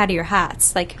those cat ear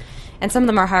hats, and some of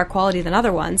them are higher quality than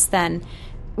other ones, then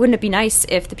wouldn't it be nice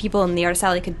if the people in the artist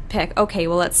alley could pick, okay,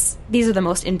 well, these are the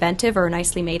most inventive or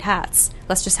nicely made hats.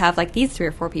 Let's just have, these 3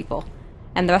 or 4 people.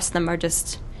 And the rest of them are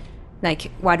just,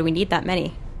 why do we need that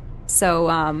many? So,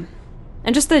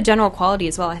 and just the general quality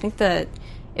as well. I think that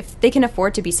if they can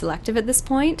afford to be selective at this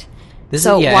point,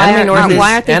 Anime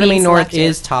aren't they Anime being North selective?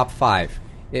 is top 5,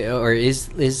 or is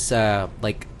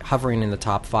hovering in the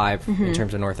top 5 in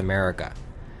terms of North America.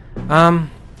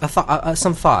 Some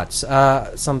thoughts.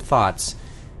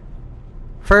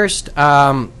 First,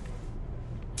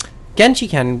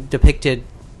 Genchi-Ken depicted.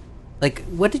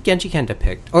 What did Genchi-Ken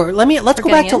depict? Or let's go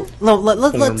back to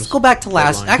let's go back to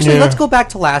last. Actually, let's go back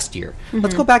to last year.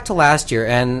 Let's go back to last year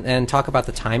and talk about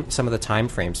some of the time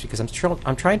frames, because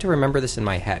I'm trying to remember this in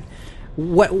my head.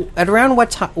 At around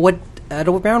what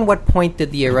point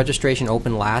did the registration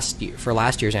open last year for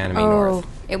last year's Anime North?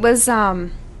 It was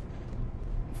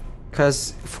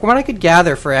Because from what I could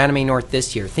gather for Anime North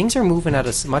this year, things are moving at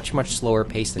a much slower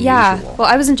pace than usual. Well,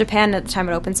 I was in Japan at the time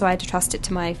it opened, so I had to trust it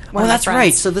to my one of my that's friends.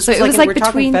 right. So this it was was we're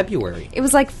talking February. It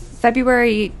was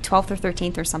February 12th or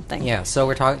 13th or something. Yeah, so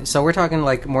we're talking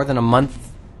more than a month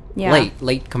Yeah.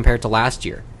 late compared to last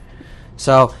year.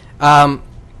 So,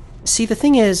 see, the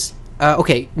thing is,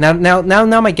 okay, now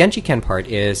my Genchi-Ken part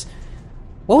is,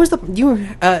 what was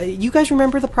you guys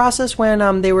remember the process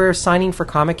when they were signing for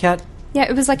Comic-Cat? Yeah,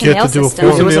 it was like You a mail have to do a system.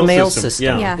 form. It was a mail mail system,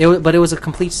 system. yeah. But it was a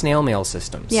complete snail mail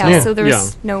system. So- Yeah, Yeah. so there was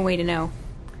Yeah. no way to know.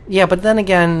 Yeah, but then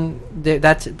again,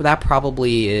 that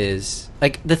probably is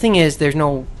like the thing is there's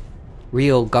no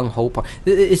real gung ho.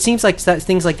 It seems like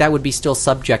things like that would be still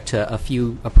subject to a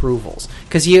few approvals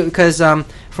because from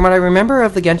what I remember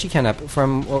of the Genchi-Ken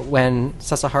from when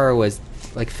Sasahara was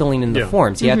like filling in the Yeah.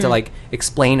 forms, he had to like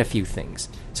explain a few things.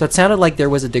 So it sounded like there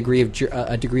was a degree of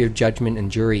judgment and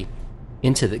jury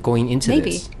going into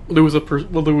Maybe. this. There was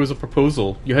a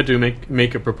proposal. You had to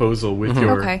make a proposal with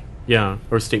your Okay.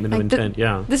 or statement of Like,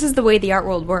 intent. This is the way the art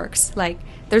world works. Like,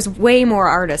 there's way more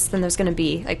artists than there's going to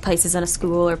be, like, places in a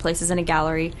school or places in a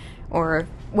gallery or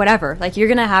whatever. Like, you're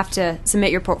going to have to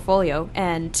submit your portfolio.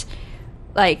 And,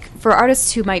 like, for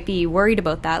artists who might be worried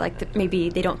about that, like, maybe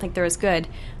they don't think they're as good,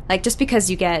 like, just because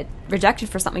you get rejected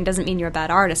for something doesn't mean you're a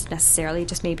bad artist necessarily.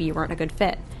 Just maybe you weren't a good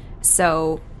fit.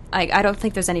 So, I don't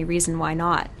think there's any reason why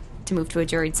not to move to a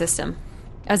juried system.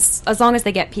 As long as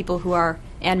they get people who are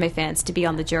anime fans to be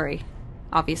on the jury,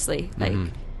 obviously. Like,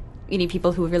 you need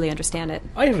people who really understand it.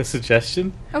 I have a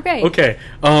suggestion. Okay. Okay.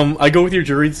 I go with your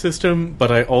juried system, but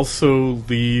I also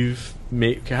leave.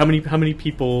 How many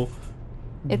people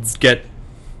It's get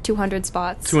 200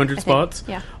 spots. 200 I think. spots?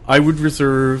 Yeah. I would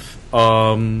reserve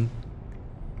 5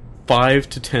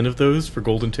 to 10 of those for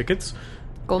golden tickets.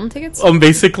 Golden tickets?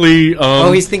 Basically.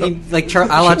 Oh, he's thinking like a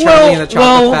la Charlie and the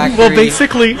Chocolate Factory. Well,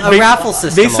 basically, a raffle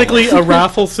system. Basically, almost. a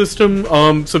raffle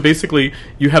system. So basically,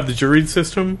 you have the juried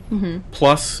system,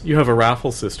 plus you have a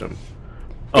raffle system.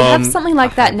 They have something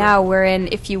like that now, wherein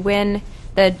if you win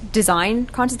the design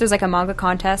contest, there's like a manga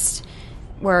contest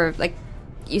where like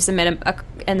you submit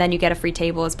and then you get a free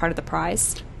table as part of the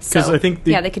prize. Because So, I think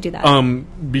they could do that.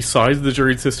 Besides the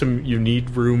juried system, you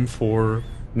need room for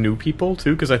new people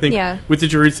too. Because I think Yeah. with the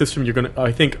juried system, you're gonna,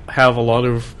 I think, have a lot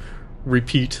of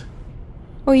repeat.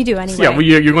 Well, you do anyway. Yeah, well,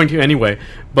 you're going to anyway.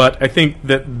 But I think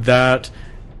that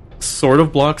sort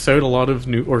of blocks out a lot of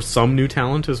some new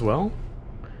talent as well.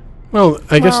 Well,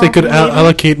 I guess they could maybe.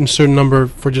 allocate a certain number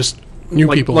for just new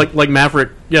people. like Maverick.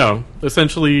 Yeah,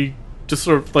 essentially, just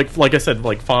sort of like I said,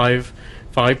 like five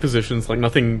positions, like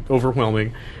nothing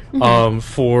overwhelming,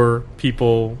 for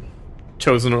people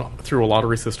chosen through a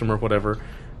lottery system or whatever.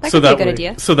 That so could be that a good way,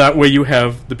 idea. So that way you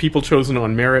have the people chosen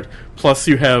on merit, plus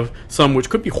you have some which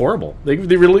could be horrible. They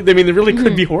really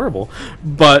could be horrible,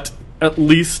 but at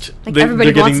least Like they're everybody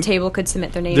who getting, wants a table could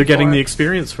submit their name. they're getting for the it.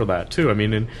 experience for that too. I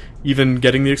mean, and even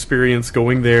getting the experience,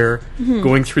 going there,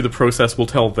 going through the process will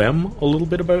tell them a little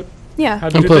bit about Yeah. how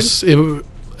to and do plus, as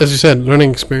you said,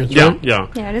 learning experience. Yeah, right? yeah.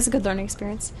 Yeah, it is a good learning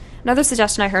experience. Another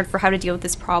suggestion I heard for how to deal with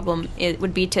this problem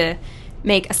would be to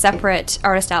make a separate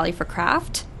artist alley for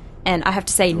craft. And I have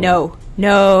to say, no,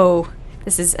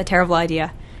 this is a terrible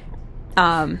idea.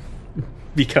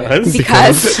 Because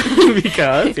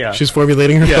because yeah. She's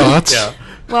formulating her thoughts. Yeah.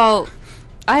 Well,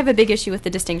 I have a big issue with the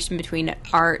distinction between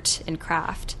art and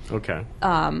craft. Okay.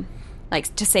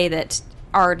 Like to say that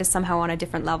art is somehow on a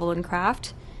different level than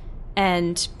craft.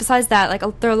 And besides that, like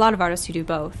there are a lot of artists who do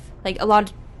both. Like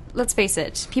let's face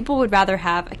it, people would rather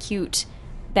have a cute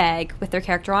bag with their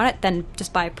character on it than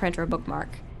just buy a print or a bookmark.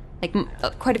 Like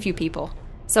quite a few people.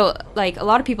 So like a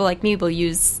lot of people like me will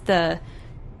use the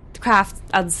craft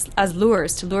as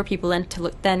lures to lure people in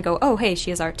to then go, oh hey,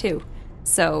 she has art too.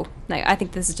 So like I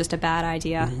think this is just a bad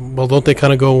idea. Well, don't they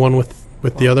kind of go one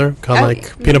with the other? Kind of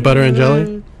like peanut butter and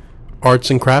jelly? Arts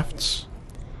and crafts?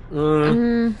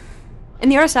 In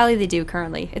the artist alley they do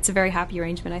currently. It's a very happy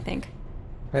arrangement, I think.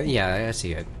 Yeah, I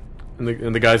see it. And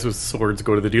the guys with swords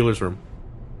go to the dealer's room.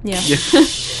 Yeah.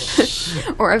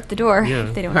 Or out the door Yeah.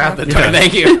 if they don't Out have. the door,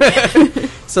 thank you.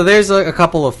 So there's a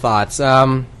couple of thoughts.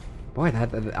 Boy,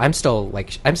 I'm still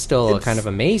kind of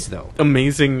amazed though.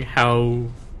 Amazing how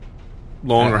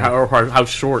long or how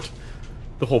short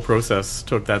the whole process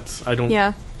took. I don't.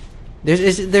 Yeah.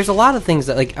 There's a lot of things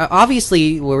that like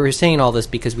obviously we're saying all this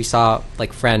because we saw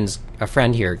like a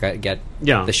friend here get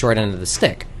the short end of the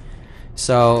stick.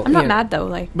 So I'm not mad though,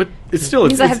 like But it's still.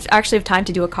 means I actually have time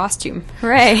to do a costume.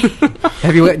 Hooray.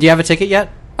 do you have a ticket yet?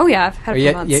 Oh yeah, I've had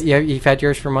it for months. You've had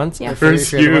yours for months. Yeah.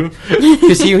 First you.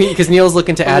 because Neil's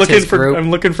looking to add to his group. I'm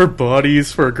looking for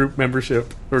bodies for a group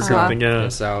membership or something. Yeah.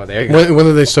 So there you go. When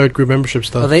do they start group membership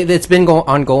stuff? Well, it's been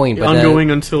ongoing, but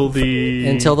Ongoing until the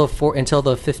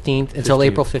 15th, until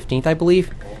April 15th, I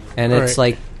believe. And it's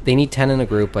Alright. like they need 10 in a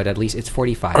group, but at least it's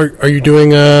 45. Are you doing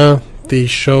the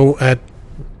show at...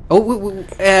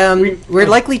 We're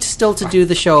likely still to do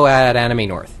the show at Anime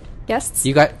North. Guests?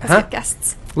 You got Let's get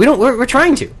guests. We don't. We're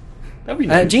trying to. That'd be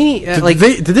nice. Jeannie,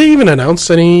 Did they even announce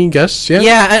any guests yet?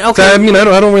 Yeah. Okay. I mean, I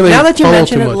don't really. Now that you follow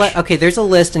mention too it, much. okay, there's a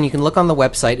list, and you can look on the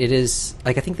website. It is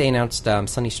I think they announced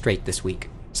Sonny Strait this week.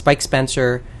 Spike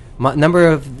Spencer, number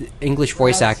of English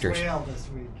voice actors. This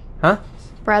week. Huh?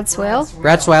 Brad Swale?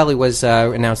 Brad Swaley was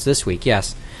announced this week.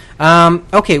 Yes.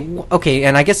 Okay,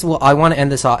 and I guess I want to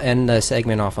end the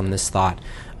segment off on this thought.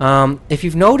 If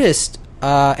you've noticed,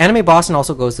 Anime Boston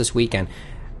also goes this weekend.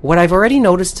 What I've already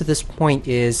noticed to this point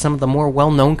is some of the more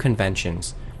well-known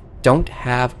conventions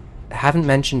haven't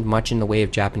mentioned much in the way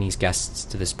of Japanese guests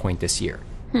to this point this year.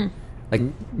 Like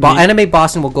Anime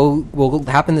Boston will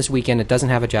happen this weekend. It doesn't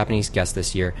have a Japanese guest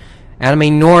this year.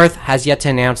 Anime North has yet to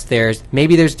announce theirs.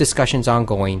 Maybe there's discussions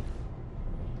ongoing.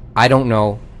 I don't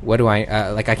know. What do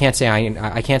I like? I can't say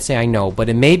I know, but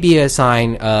it may be a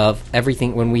sign of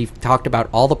everything. When we've talked about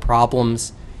all the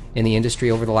problems in the industry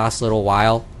over the last little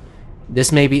while,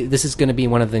 this is going to be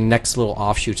one of the next little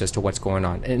offshoots as to what's going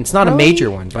on. And it's not a major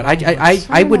one, but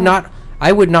I would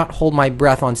not hold my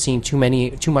breath on seeing too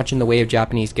much in the way of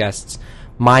Japanese guests.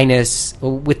 Minus,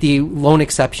 with the lone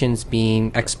exceptions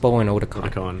being Expo and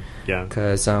Otakon. Yeah.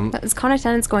 Because Is con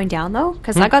attendance going down though?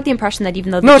 Because I got the impression that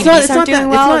even though the No, it's not- TVs it's aren't not that- doing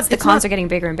it's well, not- the it's cons not- are getting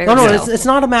bigger and bigger. No, still. it's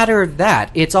not a matter of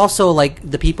that. It's also like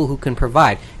the people who can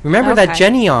provide. Remember that Okay.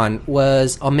 Genion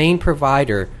was a main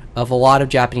provider of a lot of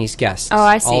Japanese guests. Oh,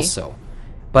 I see. Also,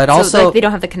 but So, also like, they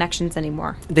don't have the connections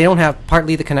anymore. they don't have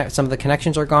partly some of the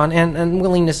connections are gone and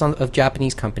willingness of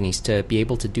Japanese companies to be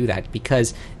able to do that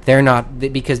because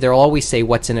they'll always say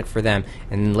what's in it for them,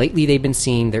 and lately they've been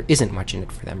seeing there isn't much in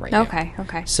it for them right now.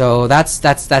 Okay. So that's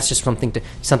just something to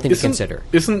consider.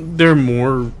 Isn't there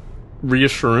more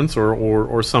reassurance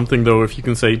or something though if you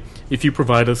can say if you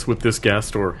provide us with this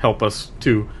guest or help us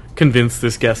to convince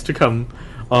this guest to come,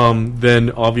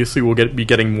 then obviously we'll be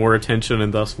getting more attention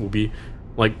and thus we'll be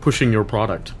like pushing your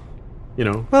product, you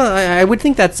know? Well, I would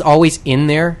think that's always in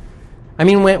there. I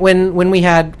mean, when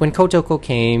Kotoko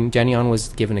came, Genion was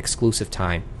given exclusive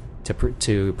time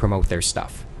to promote their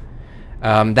stuff.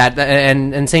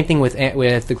 And same thing with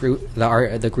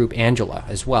the group Angela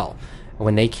as well.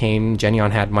 When they came,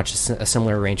 Genion had a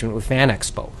similar arrangement with Fan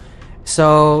Expo.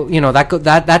 So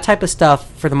that type of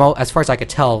stuff as far as I could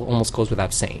tell, almost goes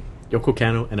without saying. Yoko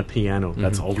Kanno and a piano.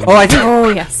 That's all. Oh, I think. Oh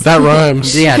yes. That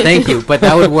rhymes. Yeah, thank you. But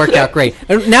that would work out great.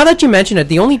 Now that you mention it,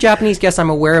 the only Japanese guest I'm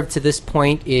aware of to this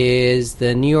point is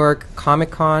the New York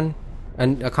Comic Con,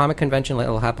 a comic convention that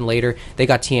will happen later. They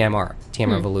got TM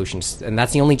Revolutions, and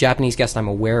that's the only Japanese guest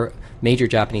major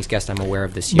Japanese guest I'm aware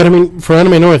of this year. But I mean, for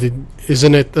Anime North,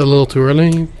 isn't it a little too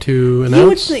early to announce? You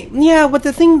would think, yeah. But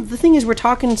the thing is, we're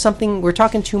talking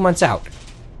 2 months out,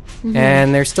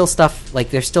 and there's still stuff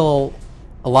there's still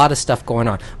a lot of stuff going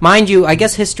on. Mind you, I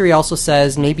guess history also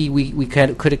says maybe we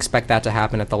could expect that to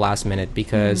happen at the last minute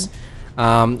because,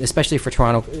 especially for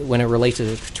Toronto, when it relates to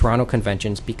the Toronto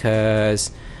conventions, because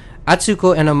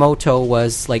Atsuko Enomoto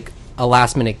was like a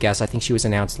last minute guest. I think she was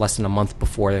announced less than a month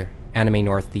before Anime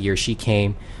North the year she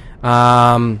came.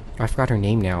 I forgot her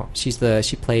name now. She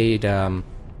played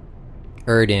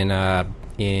Erd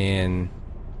in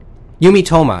Yumi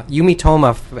Toma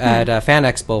at Fan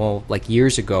Expo like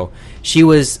years ago. She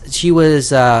was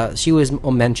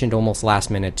mentioned almost last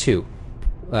minute too,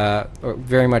 or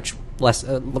very much less,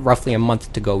 roughly a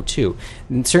month to go too.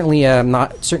 And certainly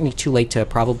too late to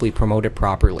probably promote it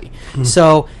properly.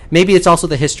 So maybe it's also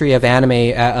the history of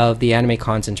the anime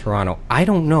cons in Toronto. I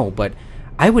don't know, but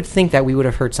I would think that we would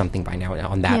have heard something by now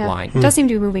on that line. It does seem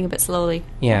to be moving a bit slowly.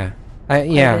 Yeah.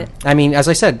 bit. I mean, as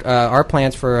I said, our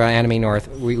plans for Anime North,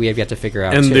 we have yet to figure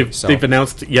out. And too, they've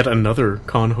announced yet another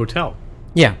con hotel.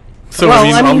 Yeah. So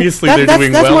obviously they're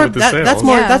doing well with the sales.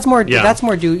 That's more.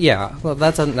 Yeah. Well,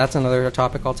 that's another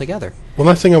topic altogether. One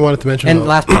last thing I wanted to mention. And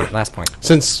last point.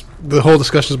 Since the whole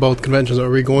discussion is about conventions, are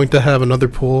we going to have another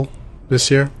pool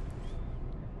this year?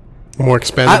 A more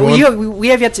expanded one? You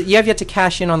have yet to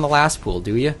cash in on the last pool,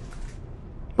 do you?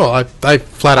 Well, I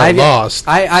flat out lost.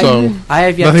 I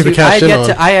have yet nothing to to cash in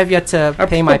on. I have yet to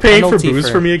pay my paying penalty for booze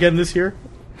for me again this year.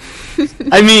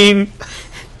 I mean,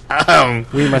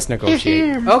 we must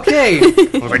negotiate. Okay.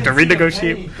 I'd like to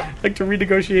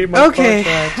renegotiate my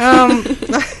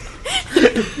contract.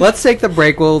 Let's take the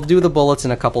break. We'll do the bullets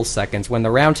in a couple seconds when the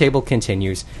roundtable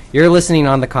continues. You're listening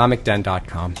on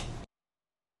thecomicden.com.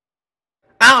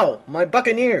 Ow! My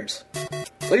Buccaneers!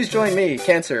 Please join me,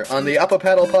 Cancer, on the Upper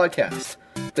Paddle Podcast.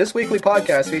 This weekly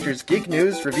podcast features geek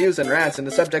news, reviews, and rants in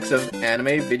the subjects of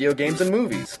anime, video games, and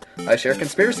movies. I share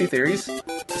conspiracy theories,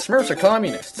 Smurfs are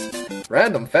communists.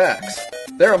 Random facts.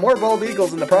 There are more bald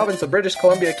eagles in the province of British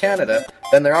Columbia, Canada,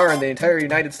 than there are in the entire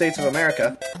United States of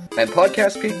America, and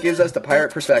Podcast Pete gives us the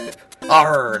pirate perspective.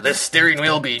 Arr, this steering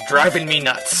wheel be driving me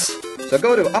nuts. So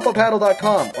go to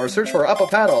upapaddle.com or search for Up a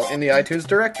Paddle in the iTunes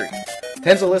directory.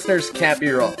 Tens of listeners can't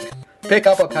be wrong. Pick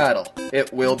up a paddle.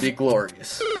 It will be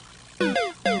glorious.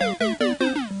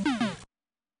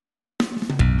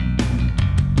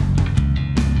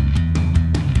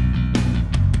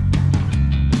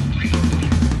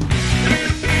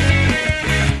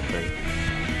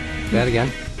 That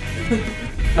again.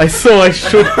 I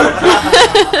should.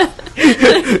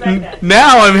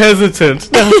 Now I'm hesitant.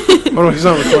 Oh no, he's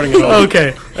not recording at all.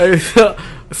 Okay.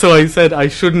 So I said I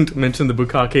shouldn't mention the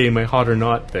bukkake in my hot or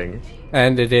not thing.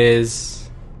 And it is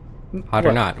hot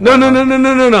or not.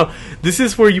 No. This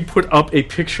is where you put up a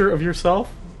picture of yourself,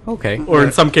 Okay. or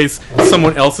in some case,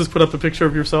 someone else has put up a picture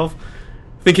of yourself,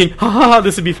 thinking, ha,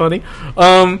 this would be funny.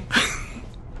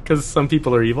 Because some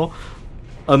people are evil,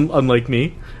 unlike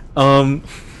me. You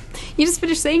just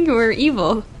finished saying you were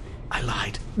evil. I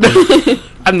lied.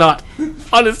 I'm not.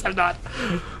 Honest, I'm not.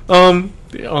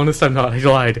 Honest, I'm not. I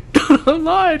lied. I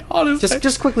lied. Honest.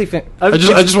 Just quickly. I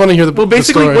just want to hear the. Well,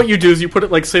 basically, the story. what you do is you put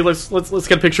it like, say, let's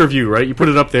get a picture of you, right? You put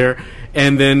it up there,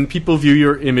 and then people view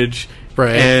your image,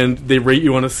 Right. and they rate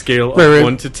you on a scale of Right.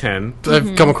 1 to 10,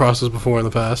 I've come across this before in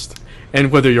the past.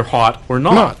 and whether you're hot or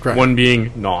not. Not, right. 1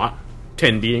 being not,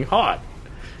 10 being hot.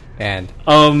 And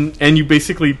And you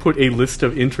basically put a list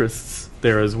of interests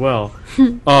there as well.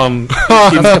 Seems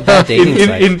like a bad dating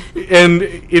site.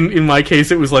 In my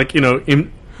case, it was like,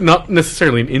 not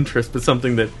necessarily an interest, but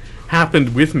something that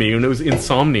happened with me, and it was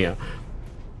insomnia,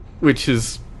 which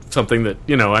is something that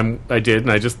I did,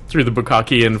 and I just threw the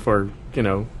bukkake in for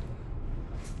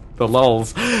the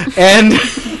lulls, and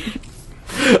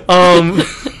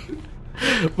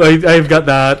I've got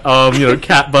that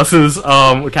cat buses,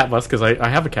 cat bus, because I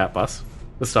have a cat bus,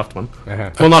 the stuffed one. Uh-huh.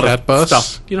 Well, not cat a bus?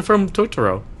 stuffed, from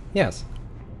Totoro. Yes.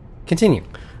 Continue.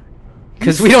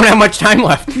 Because we don't have much time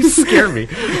left. You scare me.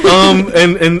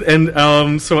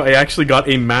 So I actually got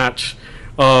a match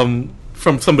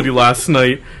from somebody last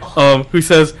night who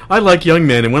says, I like young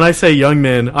men, and when I say young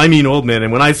men, I mean old men,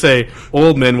 and when I say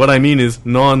old men, what I mean is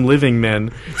non-living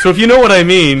men. So if you know what I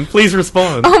mean, please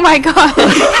respond. Oh my god.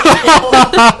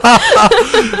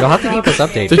 You'll have to keep us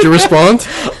updated. Did you respond?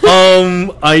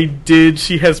 I did.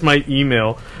 She has my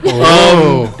email.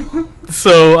 Oh.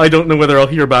 So I don't know whether I'll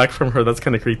hear back from her. That's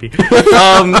kind of creepy.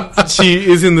 She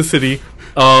is in the city.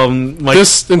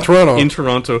 This in Toronto. In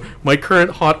Toronto. My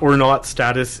current hot or not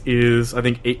status is, I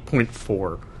think,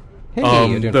 8.4. Hey,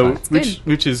 you're doing fine.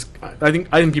 Which is, I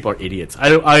think people are idiots.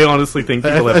 I honestly think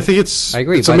people I think it's I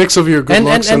agree, it's a but- mix of your good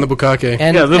looks and the bukkake.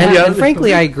 And, Yeah, and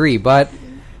frankly, I agree, but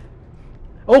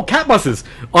Oh, cat buses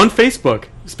on Facebook.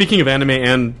 Speaking of anime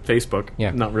and Facebook,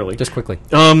 yeah, not really. Just quickly.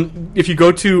 If you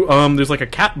go to there's like a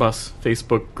cat bus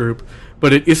Facebook group,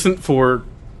 but it isn't for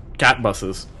cat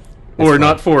buses, or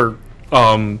not for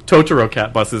Totoro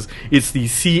cat buses. It's the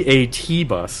CAT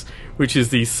bus, which is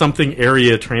the something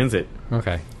area transit.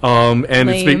 Okay. And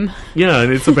Lame.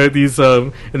 it's about these,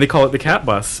 and they call it the cat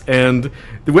bus. And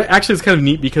actually, it's kind of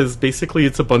neat because basically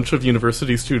it's a bunch of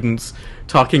university students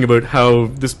talking about how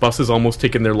this bus has almost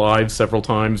taken their lives several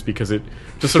times because it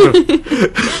just sort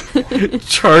of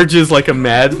charges like a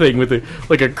mad thing with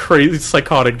a crazy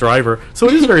psychotic driver. So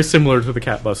it is very similar to the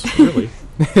cat bus, really.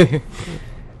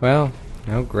 Well,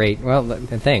 oh, great. Well,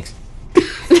 thanks.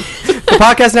 The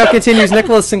podcast now continues.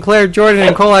 Nicholas, Sinclair, Jordan,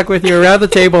 and Kolak with you around the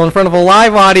table in front of a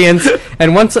live audience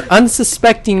and one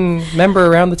unsuspecting member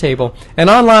around the table, and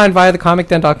online via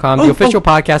thecomicden.com, the official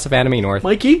podcast of Anime North.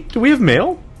 Mikey, do we have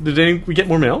mail? Did we get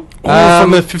more mail?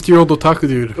 From the 50-year-old otaku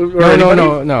dude.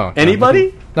 No.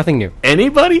 Anybody? Nothing new.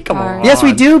 Anybody? Come Sorry. on. Yes,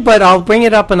 we do, but I'll bring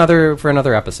it up for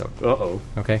another episode. Uh-oh.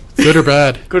 Okay? Good or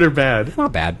bad? Good or bad?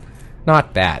 Not bad.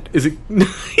 Not bad. Is it? You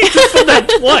just said that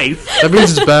twice. That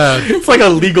means it's bad. It's like a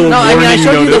legal No, I warning mean, I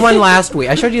showed you notice. the one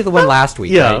last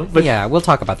week. Yeah, right? but- yeah, we'll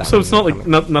talk about that. So one it's not when we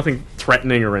like come nothing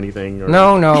threatening or anything. Or in.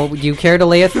 No. Do you care to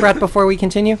lay a threat before we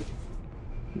continue?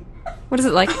 What is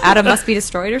it like? Adam must be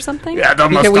destroyed or something? Yeah,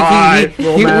 that must Okay, die.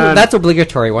 that's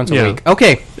obligatory once a Yeah. week.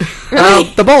 Okay. Really?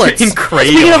 The bullets. In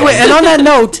crayon. Speaking of which, and on that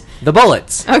note, the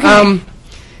bullets. Okay.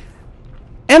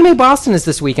 Anime Boston is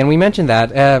this week, and we mentioned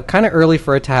that kind of early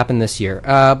for it to happen this year,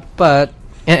 but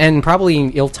and probably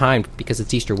ill-timed because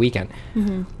it's Easter weekend.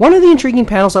 One of the intriguing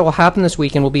panels that will happen this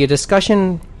weekend will be a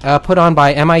discussion put on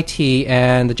by MIT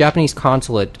and the Japanese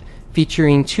consulate,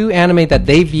 featuring two anime that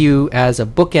they view as a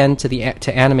bookend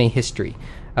to anime history.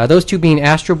 Those two being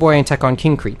Astro Boy and Tekkon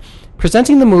Kinkreet.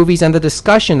 Presenting the movies and the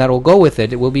discussion that will go with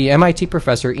it will be MIT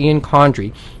professor Ian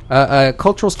Condry, a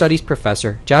cultural studies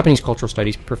professor, Japanese cultural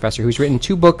studies professor, who's written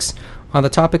 2 books on the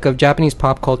topic of Japanese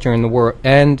pop culture in the world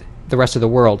and the rest of the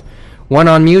world. One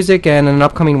on music and an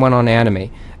upcoming one on anime.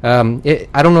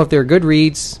 I don't know if they're good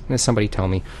reads. Somebody tell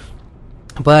me.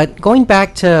 But going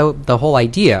back to the whole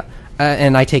idea,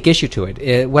 and I take issue to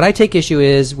it. What I take issue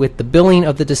is with the billing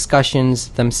of the discussions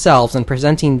themselves and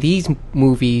presenting these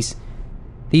movies,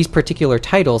 these particular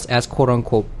titles, as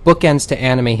quote-unquote bookends to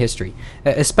anime history,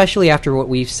 especially after what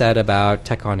we've said about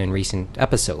Tekkon in recent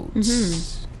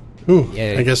episodes.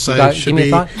 I guess I should be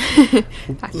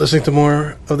listening to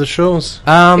more of the shows.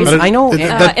 I know. in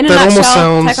a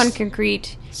nutshell, Tekkon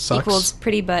Concrete equals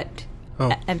pretty but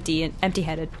empty and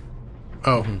empty-headed.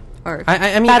 Oh. Or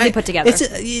I mean, badly put together.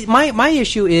 My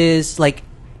issue is, like,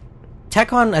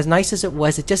 Tekkon, as nice as it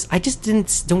was, I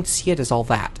just don't see it as all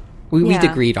that. We'd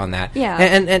agreed on that. Yeah.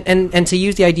 And to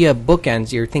use the idea of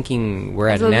bookends, you're thinking we're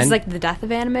at an end. It's like the death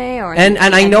of anime, or and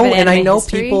I know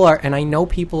history?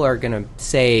 people are gonna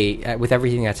say with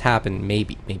everything that's happened,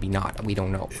 maybe not. We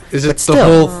don't know. Is it the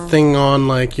whole thing on,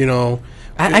 like, you know?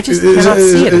 I just cannot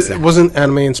see it as that. Wasn't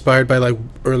anime inspired by, like,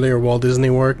 earlier Walt Disney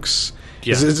works?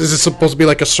 Yeah. Is it supposed to be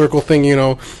like a circle thing, you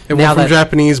know? It went from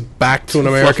Japanese back to an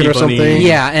American or something?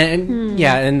 Yeah,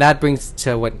 and that brings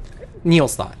to what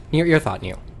Neil's thought. Your thought,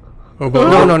 Neil. Oh,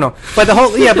 but no. But the whole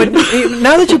but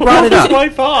now that you brought it up, my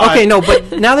thought. Okay, no,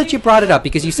 but now that you brought it up,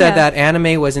 because you said that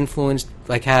anime was influenced,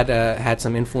 like had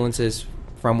some influences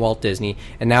from Walt Disney,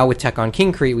 and now with Tekkon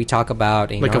Concrete, we talk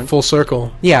about a full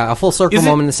circle. Yeah, a full circle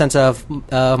moment in the sense of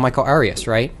Michael Arias,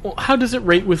 right? Well, how does it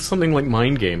rate with something like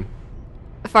Mind Game?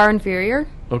 Far inferior.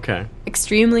 Okay.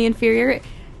 Extremely inferior.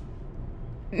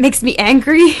 Makes me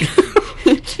angry.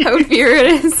 How inferior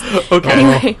it is. Okay.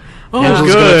 Anyway. Oh,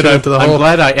 good. I'm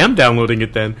glad I am downloading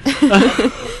it then.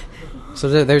 So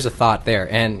there's a thought there,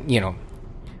 and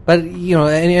but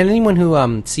anyone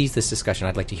who sees this discussion,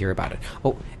 I'd like to hear about it.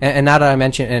 Oh, and now that I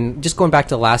mentioned, and just going back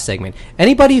to the last segment,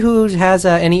 anybody who has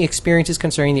any experiences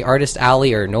concerning the Artist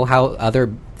Alley or know how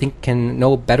can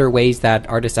know better ways that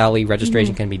Artist Alley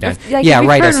registration can be done. Like, yeah, we've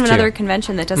right. Heard of another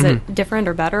convention that does it different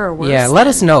or better or worse. Yeah, let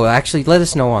us know. Actually, let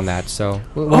us know on that. So,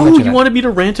 you wanted me to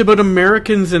rant about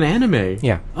Americans in anime?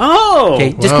 Yeah. Oh,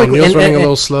 okay. Just quickly. Neil's running a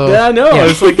little slow. Yeah, I know. Yeah. I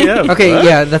was like, yeah. Okay,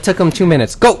 yeah, that took him 2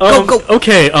 minutes. Go.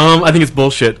 Okay. I think it's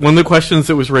bullshit. One of the questions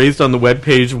that was raised on the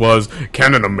webpage was,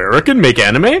 can an American make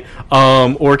anime?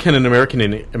 Or can an American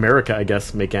in America, I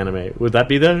guess, make anime? Would that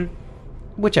be the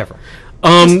whichever?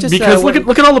 Because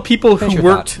look at all the people who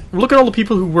worked. Look at all the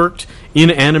people who worked in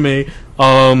anime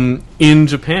in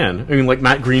Japan. I mean, like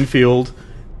Matt Greenfield,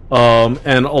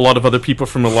 and a lot of other people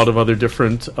from a lot of other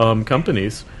different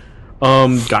companies.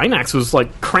 Gainax was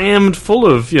like crammed full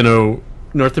of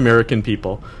North American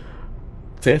people.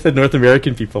 See, I said North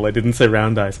American people. I didn't say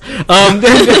round eyes.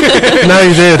 No,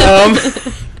 you did.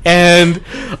 And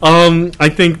I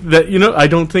think that I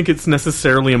don't think it's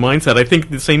necessarily a mindset. I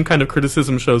think the same kind of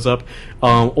criticism shows up.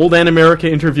 Old Ann America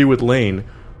interview with Lane. Do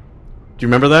you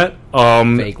remember that?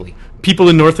 Vaguely. People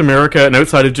in North America and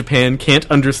outside of Japan can't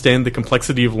understand the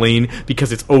complexity of Lane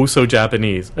because it's oh so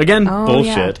Japanese. Again,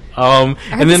 bullshit. Yeah. I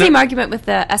heard the same argument with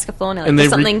the Escaflowne. Like,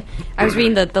 there's something. I was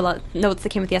reading the notes that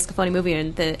came with the Escaflowne movie,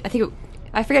 and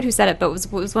I forget who said it, but it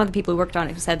was one of the people who worked on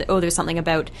it who said that, there's something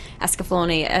about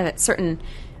Escaflowne, a certain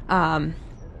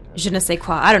je ne sais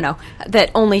quoi, I don't know,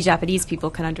 that only Japanese people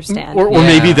can understand. Or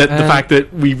maybe that the fact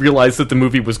that we realized that the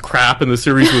movie was crap and the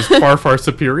series was far, far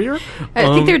superior.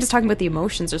 I think they were just talking about the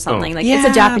emotions or something. Like, it's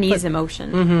a Japanese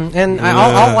emotion. Mm-hmm. And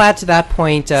I'll add to that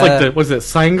point... it's like was it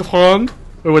Sanghong?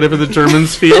 Or whatever the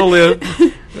Germans feel.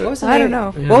 I don't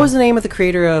know. Yeah. What was the name of the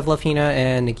creator of Love Hina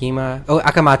and Nagima? Oh,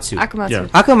 Akamatsu. Yeah.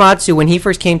 Akamatsu, when he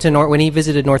first came to when he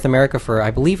visited North America for,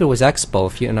 I believe it was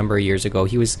Expo a number of years ago,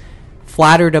 he was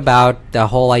flattered about the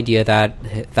whole idea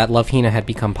that Love Hina had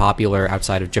become popular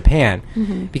outside of Japan,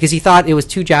 because he thought it was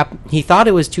too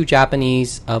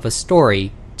Japanese of a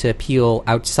story to appeal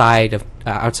outside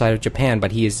of Japan,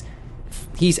 but he's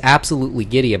absolutely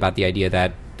giddy about the idea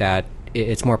that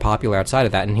it's more popular outside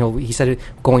of that, and he said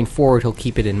going forward he'll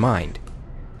keep it in mind.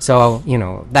 So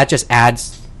that just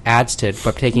adds to it,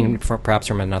 but taking it perhaps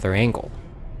from another angle.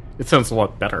 It sounds a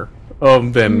lot better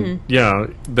than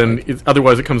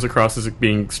otherwise it comes across as it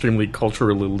being extremely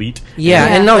cultural elite. Yeah,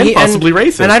 and possibly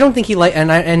racist. And I don't think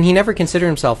and he never considered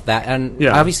himself that, and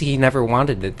obviously he never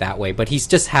wanted it that way. But he's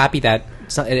just happy that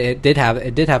it did have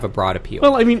a broad appeal.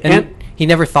 Well, I mean, and he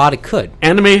never thought it could.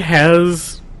 Anime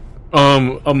has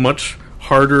a much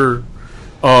harder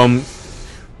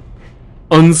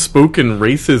unspoken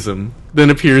racism than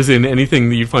appears in anything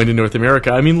that you find in North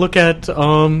America. I mean, look at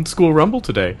School Rumble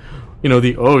today. You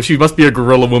know, she must be a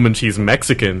gorilla woman, she's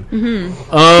Mexican.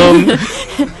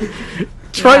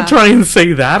 Try and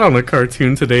say that on a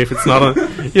cartoon today if it's not on,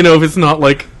 if it's not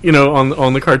like,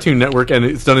 on the Cartoon Network and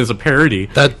it's done as a parody.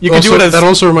 That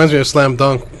also reminds me of Slam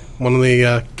Dunk. One of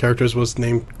the characters was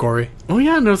named Gory. Oh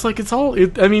yeah, no, it's like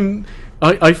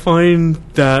I find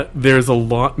that there's a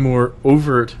lot more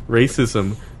overt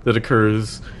racism that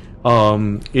occurs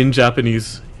in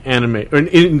Japanese anime or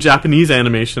in Japanese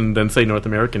animation than say North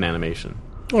American animation.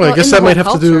 Well, I guess that might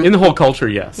have to do in the whole culture.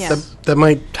 Yes, that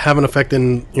might have an effect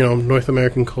in North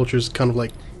American cultures, kind of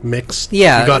like mixed.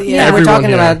 Yeah, You got we're talking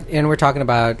here. we're talking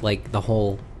about like the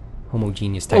whole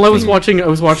homogeneous type. Well, I was watching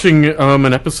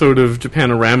an episode of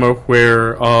Japanorama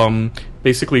where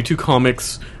basically two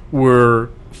comics were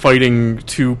fighting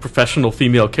two professional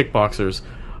female kickboxers.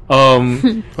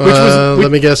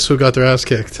 Let me guess who got their ass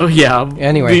kicked. Oh yeah.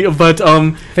 Anyway,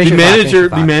 the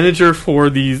manager for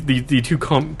the two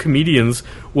comedians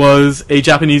was a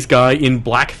Japanese guy in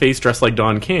blackface dressed like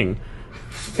Don King.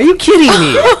 Are you kidding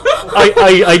me?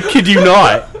 I kid you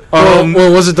not.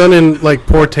 Well, was it done in like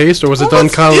poor taste, or was it done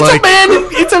kind of like?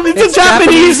 It's a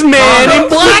Japanese man in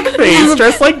blackface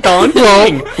dressed like Don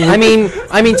King. I mean,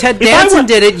 Ted Danson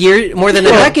did it more than a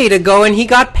decade ago, and he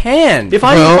got panned. If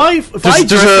I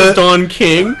dressed as Don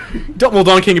King,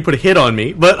 Don King could put a hit on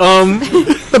me, but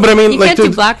but I mean, you like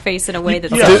can't do blackface in a way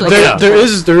that's there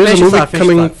is a movie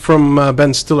coming from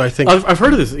Ben Stiller, I think. I've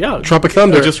heard of this. Yeah, Tropic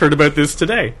Thunder. I just heard about this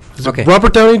today. Okay.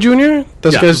 Robert Downey Jr.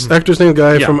 That's guy's actor's name,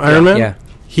 from Iron Man. Yeah.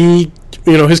 He,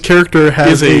 his character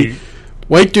has a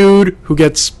white dude who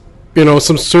gets,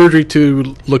 some surgery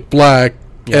to look black,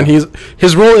 and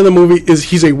his role in the movie is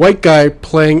he's a white guy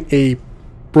playing a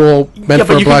role meant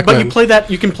for a black man.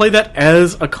 But you can play that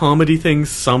as a comedy thing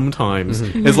sometimes,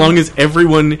 as long as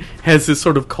everyone has this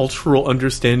sort of cultural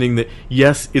understanding that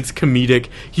yes, it's comedic.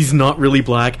 He's not really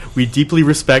black. We deeply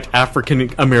respect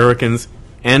African Americans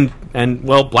and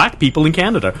black people in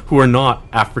Canada who are not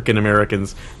African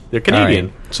Americans. They're Canadian.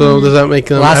 Right. So does that make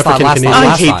them African Canadian?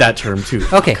 I hate that term too.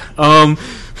 Okay.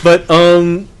 But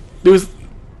there was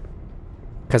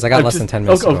because I got less than 10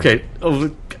 minutes. Okay.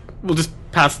 We'll just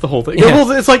pass the whole thing. Yeah.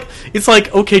 Well, it's like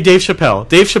okay, Dave Chappelle.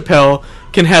 Dave Chappelle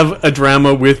can have a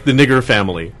drama with the nigger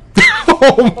family. I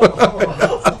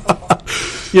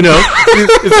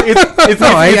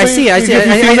see.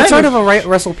 It's sort of a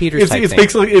Russell Peters type thing.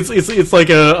 Basically, it's like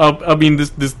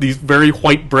these very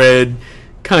white bread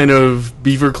kind of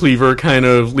beaver cleaver kind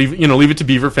of leave it to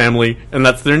Beaver family, and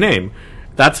that's their name.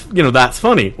 That's that's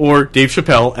funny. Or Dave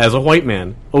Chappelle as a white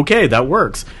man. Okay, that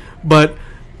works. But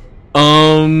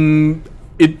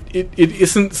it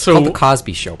isn't so. It's called The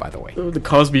Cosby Show, by the way. The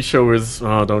Cosby Show is finish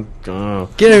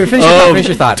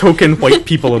your thought. Token white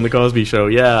people on The Cosby Show,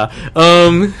 yeah.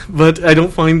 But I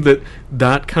don't find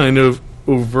that kind of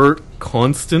overt,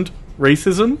 constant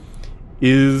racism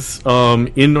is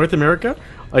in North America,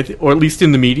 or at least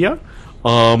in the media.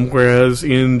 Whereas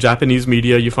in Japanese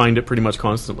media, you find it pretty much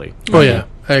constantly. Oh yeah,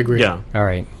 I agree. Yeah. All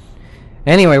right.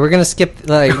 Anyway, we're going to skip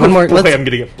one more. Boy, I'm going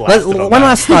to get blasted on one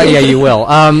last thought. Yeah, you will.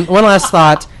 One last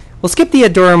thought. We'll skip the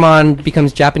Doraemon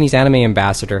becomes Japanese anime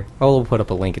ambassador. Oh, we'll put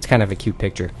up a link. It's kind of a cute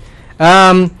picture.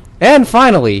 And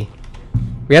finally,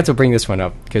 we have to bring this one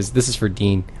up because this is for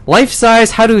Dean.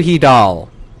 Life-size Haruhi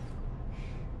doll.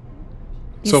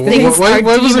 So why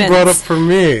was it brought up for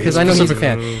me? Because I know he's a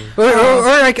fan. Or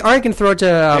I can throw it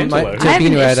to I have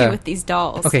an issue with these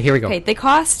dolls. Okay, here we go. Okay, they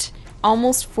cost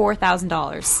almost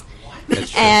 $4,000.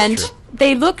 And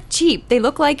they look cheap. They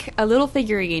look like a little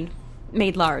figurine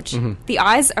made large. Mm-hmm. The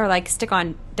eyes are like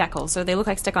stick-on decals, or they look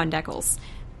like stick-on decals.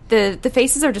 The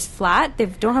faces are just flat. They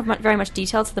don't have very much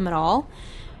detail to them at all.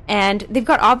 And they've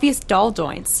got obvious doll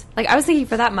joints. Like, I was thinking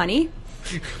for that money...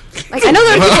 Like, I know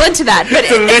there are people into that, but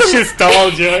delicious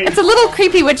doll joint. It's a little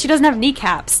creepy when she doesn't have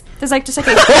kneecaps. There's just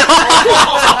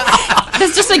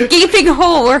a gaping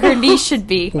hole where her knees should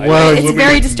be. Wow, it's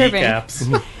very disturbing.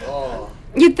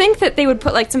 You'd think that they would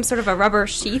put like some sort of a rubber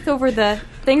sheath over the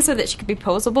thing so that she could be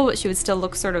posable, but she would still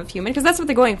look sort of human, because that's what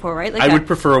they're going for, right? Like I would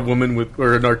prefer a woman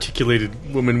or an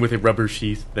articulated woman with a rubber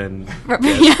sheath than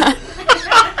yeah.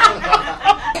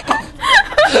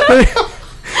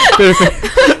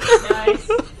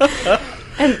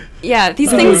 And yeah, these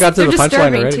things, they're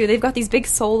disturbing too. They've got these big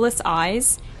soulless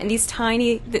eyes and these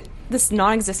tiny, this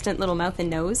non-existent little mouth and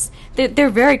nose. They're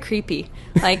very creepy.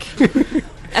 Like,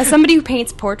 as somebody who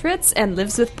paints portraits and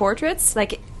lives with portraits,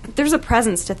 like, there's a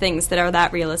presence to things that are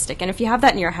that realistic. And if you have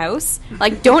that in your house,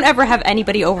 like, don't ever have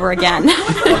anybody over again.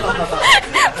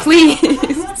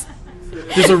 Please.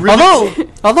 There's a really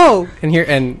Although,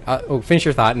 finish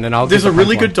your thought, and then I'll. There's give a the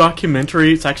really punchline. good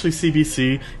documentary. It's actually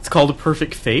CBC. It's called A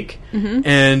Perfect Fake,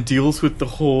 and deals with the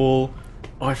whole.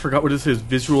 Oh, I forgot what it is.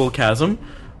 Visual chasm,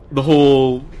 the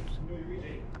whole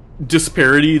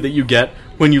disparity that you get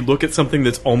when you look at something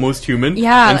that's almost human.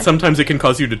 Yeah. And sometimes it can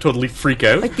cause you to totally freak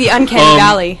out. Like the uncanny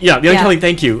valley. Yeah, the uncanny.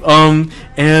 Thank you.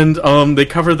 They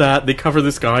cover that. They cover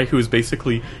this guy who is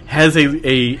basically has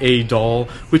a doll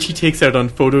which he takes out on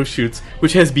photo shoots,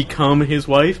 which has become his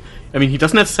wife. I mean, he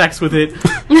doesn't have sex with it,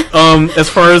 as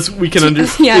far as we can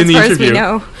understand in the interview. As we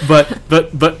know.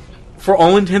 But for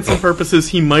all intents and purposes,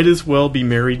 he might as well be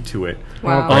married to it.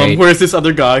 Wow. Great. Whereas this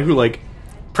other guy who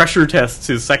pressure tests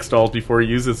his sex dolls before he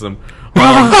uses them.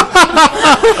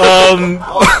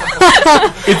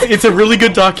 It's a really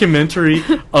good documentary.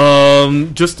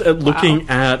 Just looking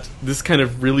at this kind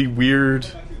of really weird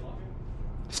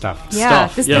stuff. Yeah,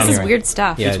 stuff. this Yeah. is Anyway. weird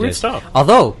stuff. Yeah, It's it weird is. stuff.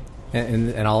 Although,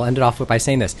 and I'll end it off by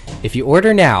saying this: if you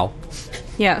order now,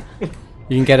 Yeah. you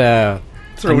can get a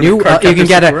Throw in a new. card You can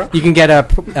get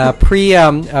Sakura. a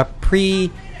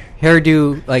pre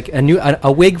hairdo, like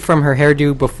a wig from her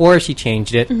hairdo before she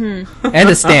changed it, and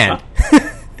a stand.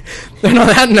 And on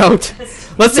that note,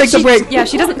 let's take the break. Yeah,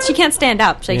 she doesn't. She can't stand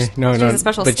up. She has a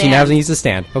special but stand. she now needs a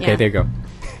stand. Okay, Yeah. there you go.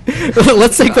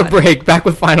 Let's take the break. Back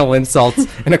with final insults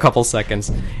in a couple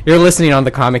seconds. You're listening on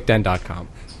thecomicden.com.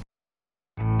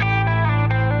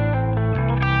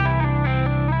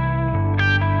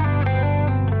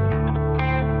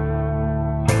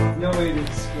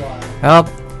 Well,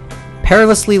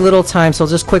 perilously little time, so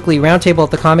just quickly,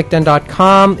 roundtable at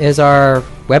thecomicden.com is our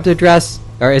web address,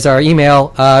 or is our email.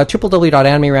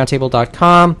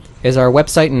 www.animeroundtable.com is our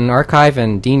website and archive,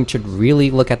 and Dean should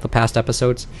really look at the past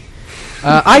episodes.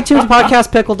 iTunes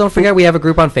Podcast Pickle, don't forget we have a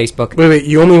group on Facebook. Wait,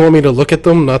 you only want me to look at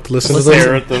them, not to listen to them?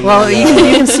 Stare at them. Well, you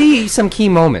can see some key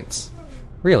moments.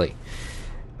 Really.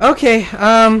 Okay,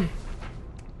 time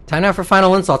now for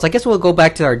final insults. I guess we'll go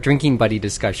back to our drinking buddy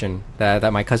discussion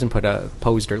that my cousin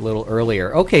posed a little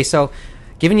earlier. Okay, so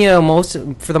giving you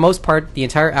for the most part, the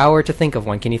entire hour to think of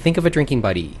one. Can you think of a drinking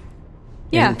buddy?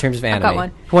 Yeah, In terms of I've anime. got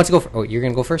one. Who wants to go first? Oh, you're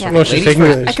going to go first? Yeah. Okay, No, she's ladies taking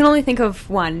first. it. I can only think of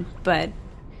one, but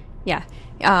yeah.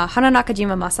 Hana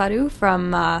Nakajima Masaru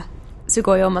from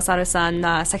Sugoyo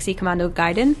Masaru-san Sexy Commando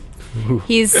Gaiden.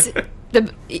 He's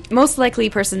the most likely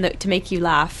person to make you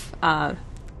laugh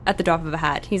at the drop of a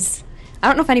hat. I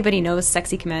don't know if anybody knows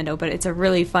Sexy Commando, but it's a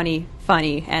really funny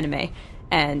anime,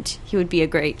 and he would be a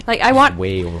great... I want...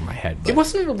 Way over my head. It But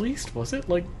wasn't released, was it?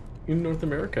 In North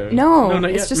America? No, not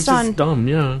it's yet, just which on- is dumb.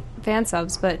 Yeah. fan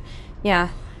subs, but yeah.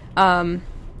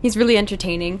 He's really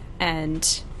entertaining, and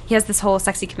he has this whole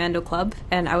Sexy Commando club,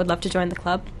 and I would love to join the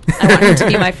club. I want him to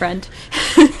be my friend.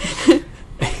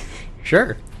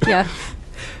 sure. Yeah.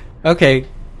 Okay.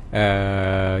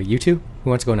 You two? Who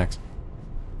wants to go next?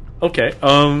 Okay.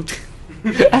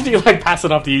 After you pass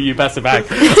it off to you, you pass it back.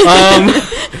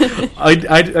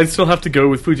 I'd still have to go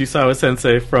with Fujisawa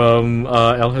Sensei from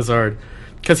El Hazard,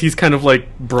 because he's kind of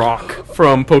like Brock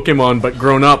from Pokemon, but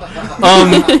grown up.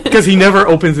 Because he never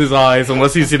opens his eyes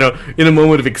unless he's in a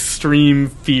moment of extreme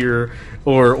fear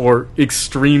or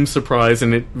extreme surprise,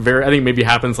 and I think maybe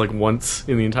happens once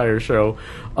in the entire show.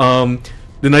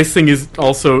 The nice thing is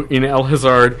also in El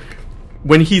Hazard,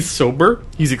 when he's sober,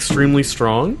 he's extremely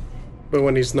strong. But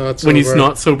when he's not sober... When he's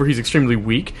not sober, he's extremely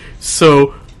weak.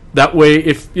 So that way,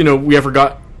 if we ever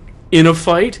got in a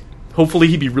fight, hopefully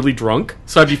he'd be really drunk,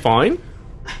 so I'd be fine.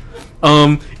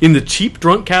 In the cheap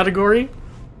drunk category,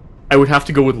 I would have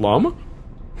to go with Llama,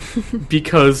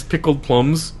 because pickled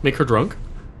plums make her drunk.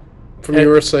 From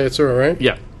USA, it's her, right?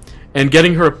 Yeah, and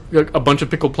getting her a bunch of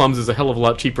pickled plums is a hell of a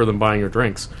lot cheaper than buying her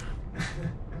drinks.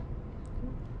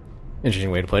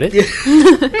 Interesting way to put it.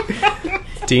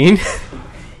 Dean?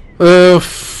 I'd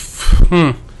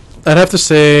have to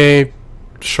say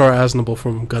Char Aznable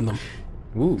from Gundam.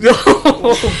 Ooh.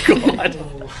 Oh God!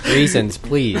 Reasons,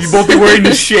 please. Both be wearing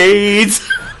the shades.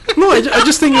 No, I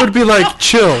just think it would be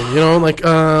chill,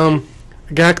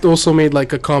 Gakt also made a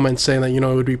comment saying that it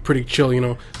would be pretty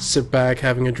chill, sit back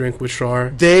having a drink with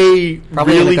Char. They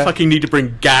Probably really like a- fucking need to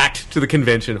bring Gakt to the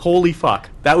convention. Holy fuck,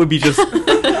 that would be just.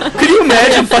 Could you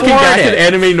imagine fucking Gakt at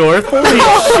Anime North? Holy shit!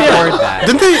 That.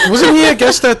 Didn't they? Wasn't he a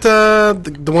guest at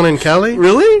the one in Cali?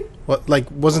 Really? What?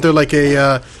 Wasn't there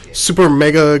a super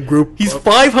mega group? He's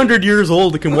 500 years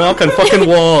old and can walk on fucking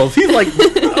walls. He's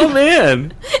oh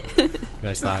man.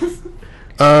 Nice thought.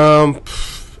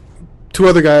 Two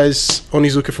other guys,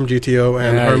 Onizuka from GTO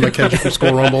and Yeah. Haruka Kenji from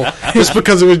Skull Rumble, just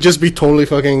because it would just be totally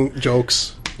fucking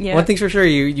jokes. Yeah. One thing's for sure,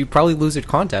 you probably lose a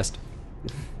contest.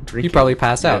 Drinking. You probably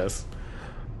pass out. Yes.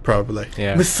 Probably.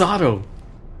 Yeah. Misato.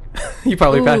 You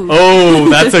probably pass. Oh,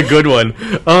 that's a good one.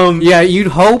 Yeah, you'd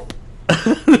hope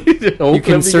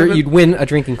You'd you'd win a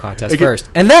drinking contest first,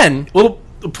 and then Well,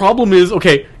 the problem is,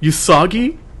 okay,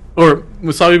 Usagi, or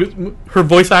Usagi, her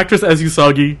voice actress as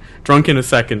Usagi, drunk in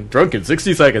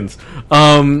 60 seconds.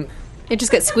 It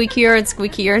just gets squeakier and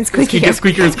squeakier and Squeakier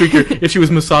squeakier. and squeakier. If she was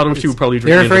Masato, she would probably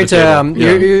drink. you're referring into to the table.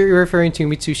 Yeah. you're referring to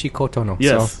Mitsushi Kotono.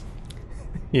 Yes, So,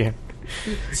 yeah.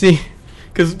 See,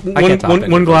 because can't top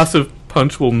one glass of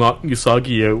punch will knock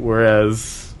Usagi out,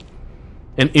 whereas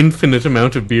an infinite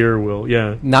amount of beer will.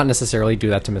 Yeah, not necessarily do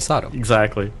that to Misato.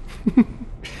 exactly.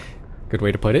 Good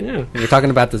way to put it. Yeah. You're talking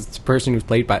about this person who's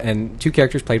played by and two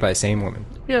characters played by the same woman.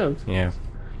 Yeah. Yeah.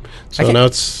 So can't- now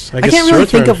it's. I I guess can't it's really your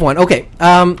think turn. of one. Okay,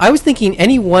 I was thinking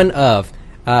any one of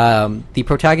the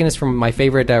protagonists from my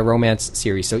favorite romance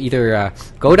series. So either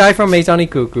Godai from Maison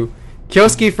Ikuku,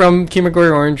 Kyosuke from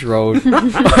Kimagure Orange Road, or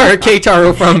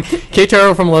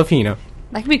Keitaro from Love Hina.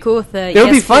 That could be cool with the. It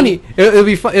would be ESP. funny. It would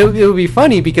be it would be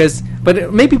funny because, but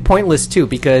it may be pointless too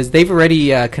because they've already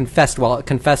confessed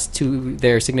to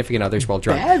their significant others while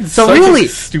drunk. So Such really,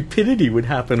 stupidity would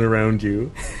happen around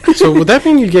you. So would that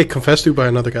mean you get confessed to by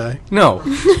another guy? no.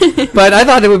 But I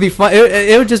thought it would be fun.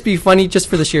 It would just be funny just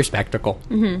for the sheer spectacle.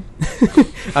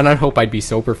 Mm-hmm. And I hope I'd be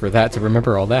sober for that to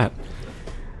remember all that.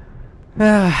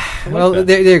 Well,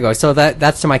 there you go. So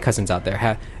that's to my cousins out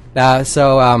there.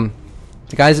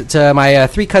 The guys, to my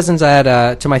three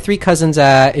cousins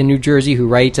in New Jersey who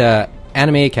write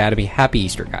Anime Academy, happy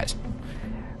Easter, guys.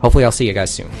 Hopefully, I'll see you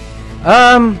guys soon.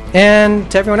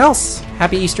 And to everyone else,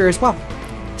 happy Easter as well.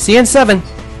 See you in 7.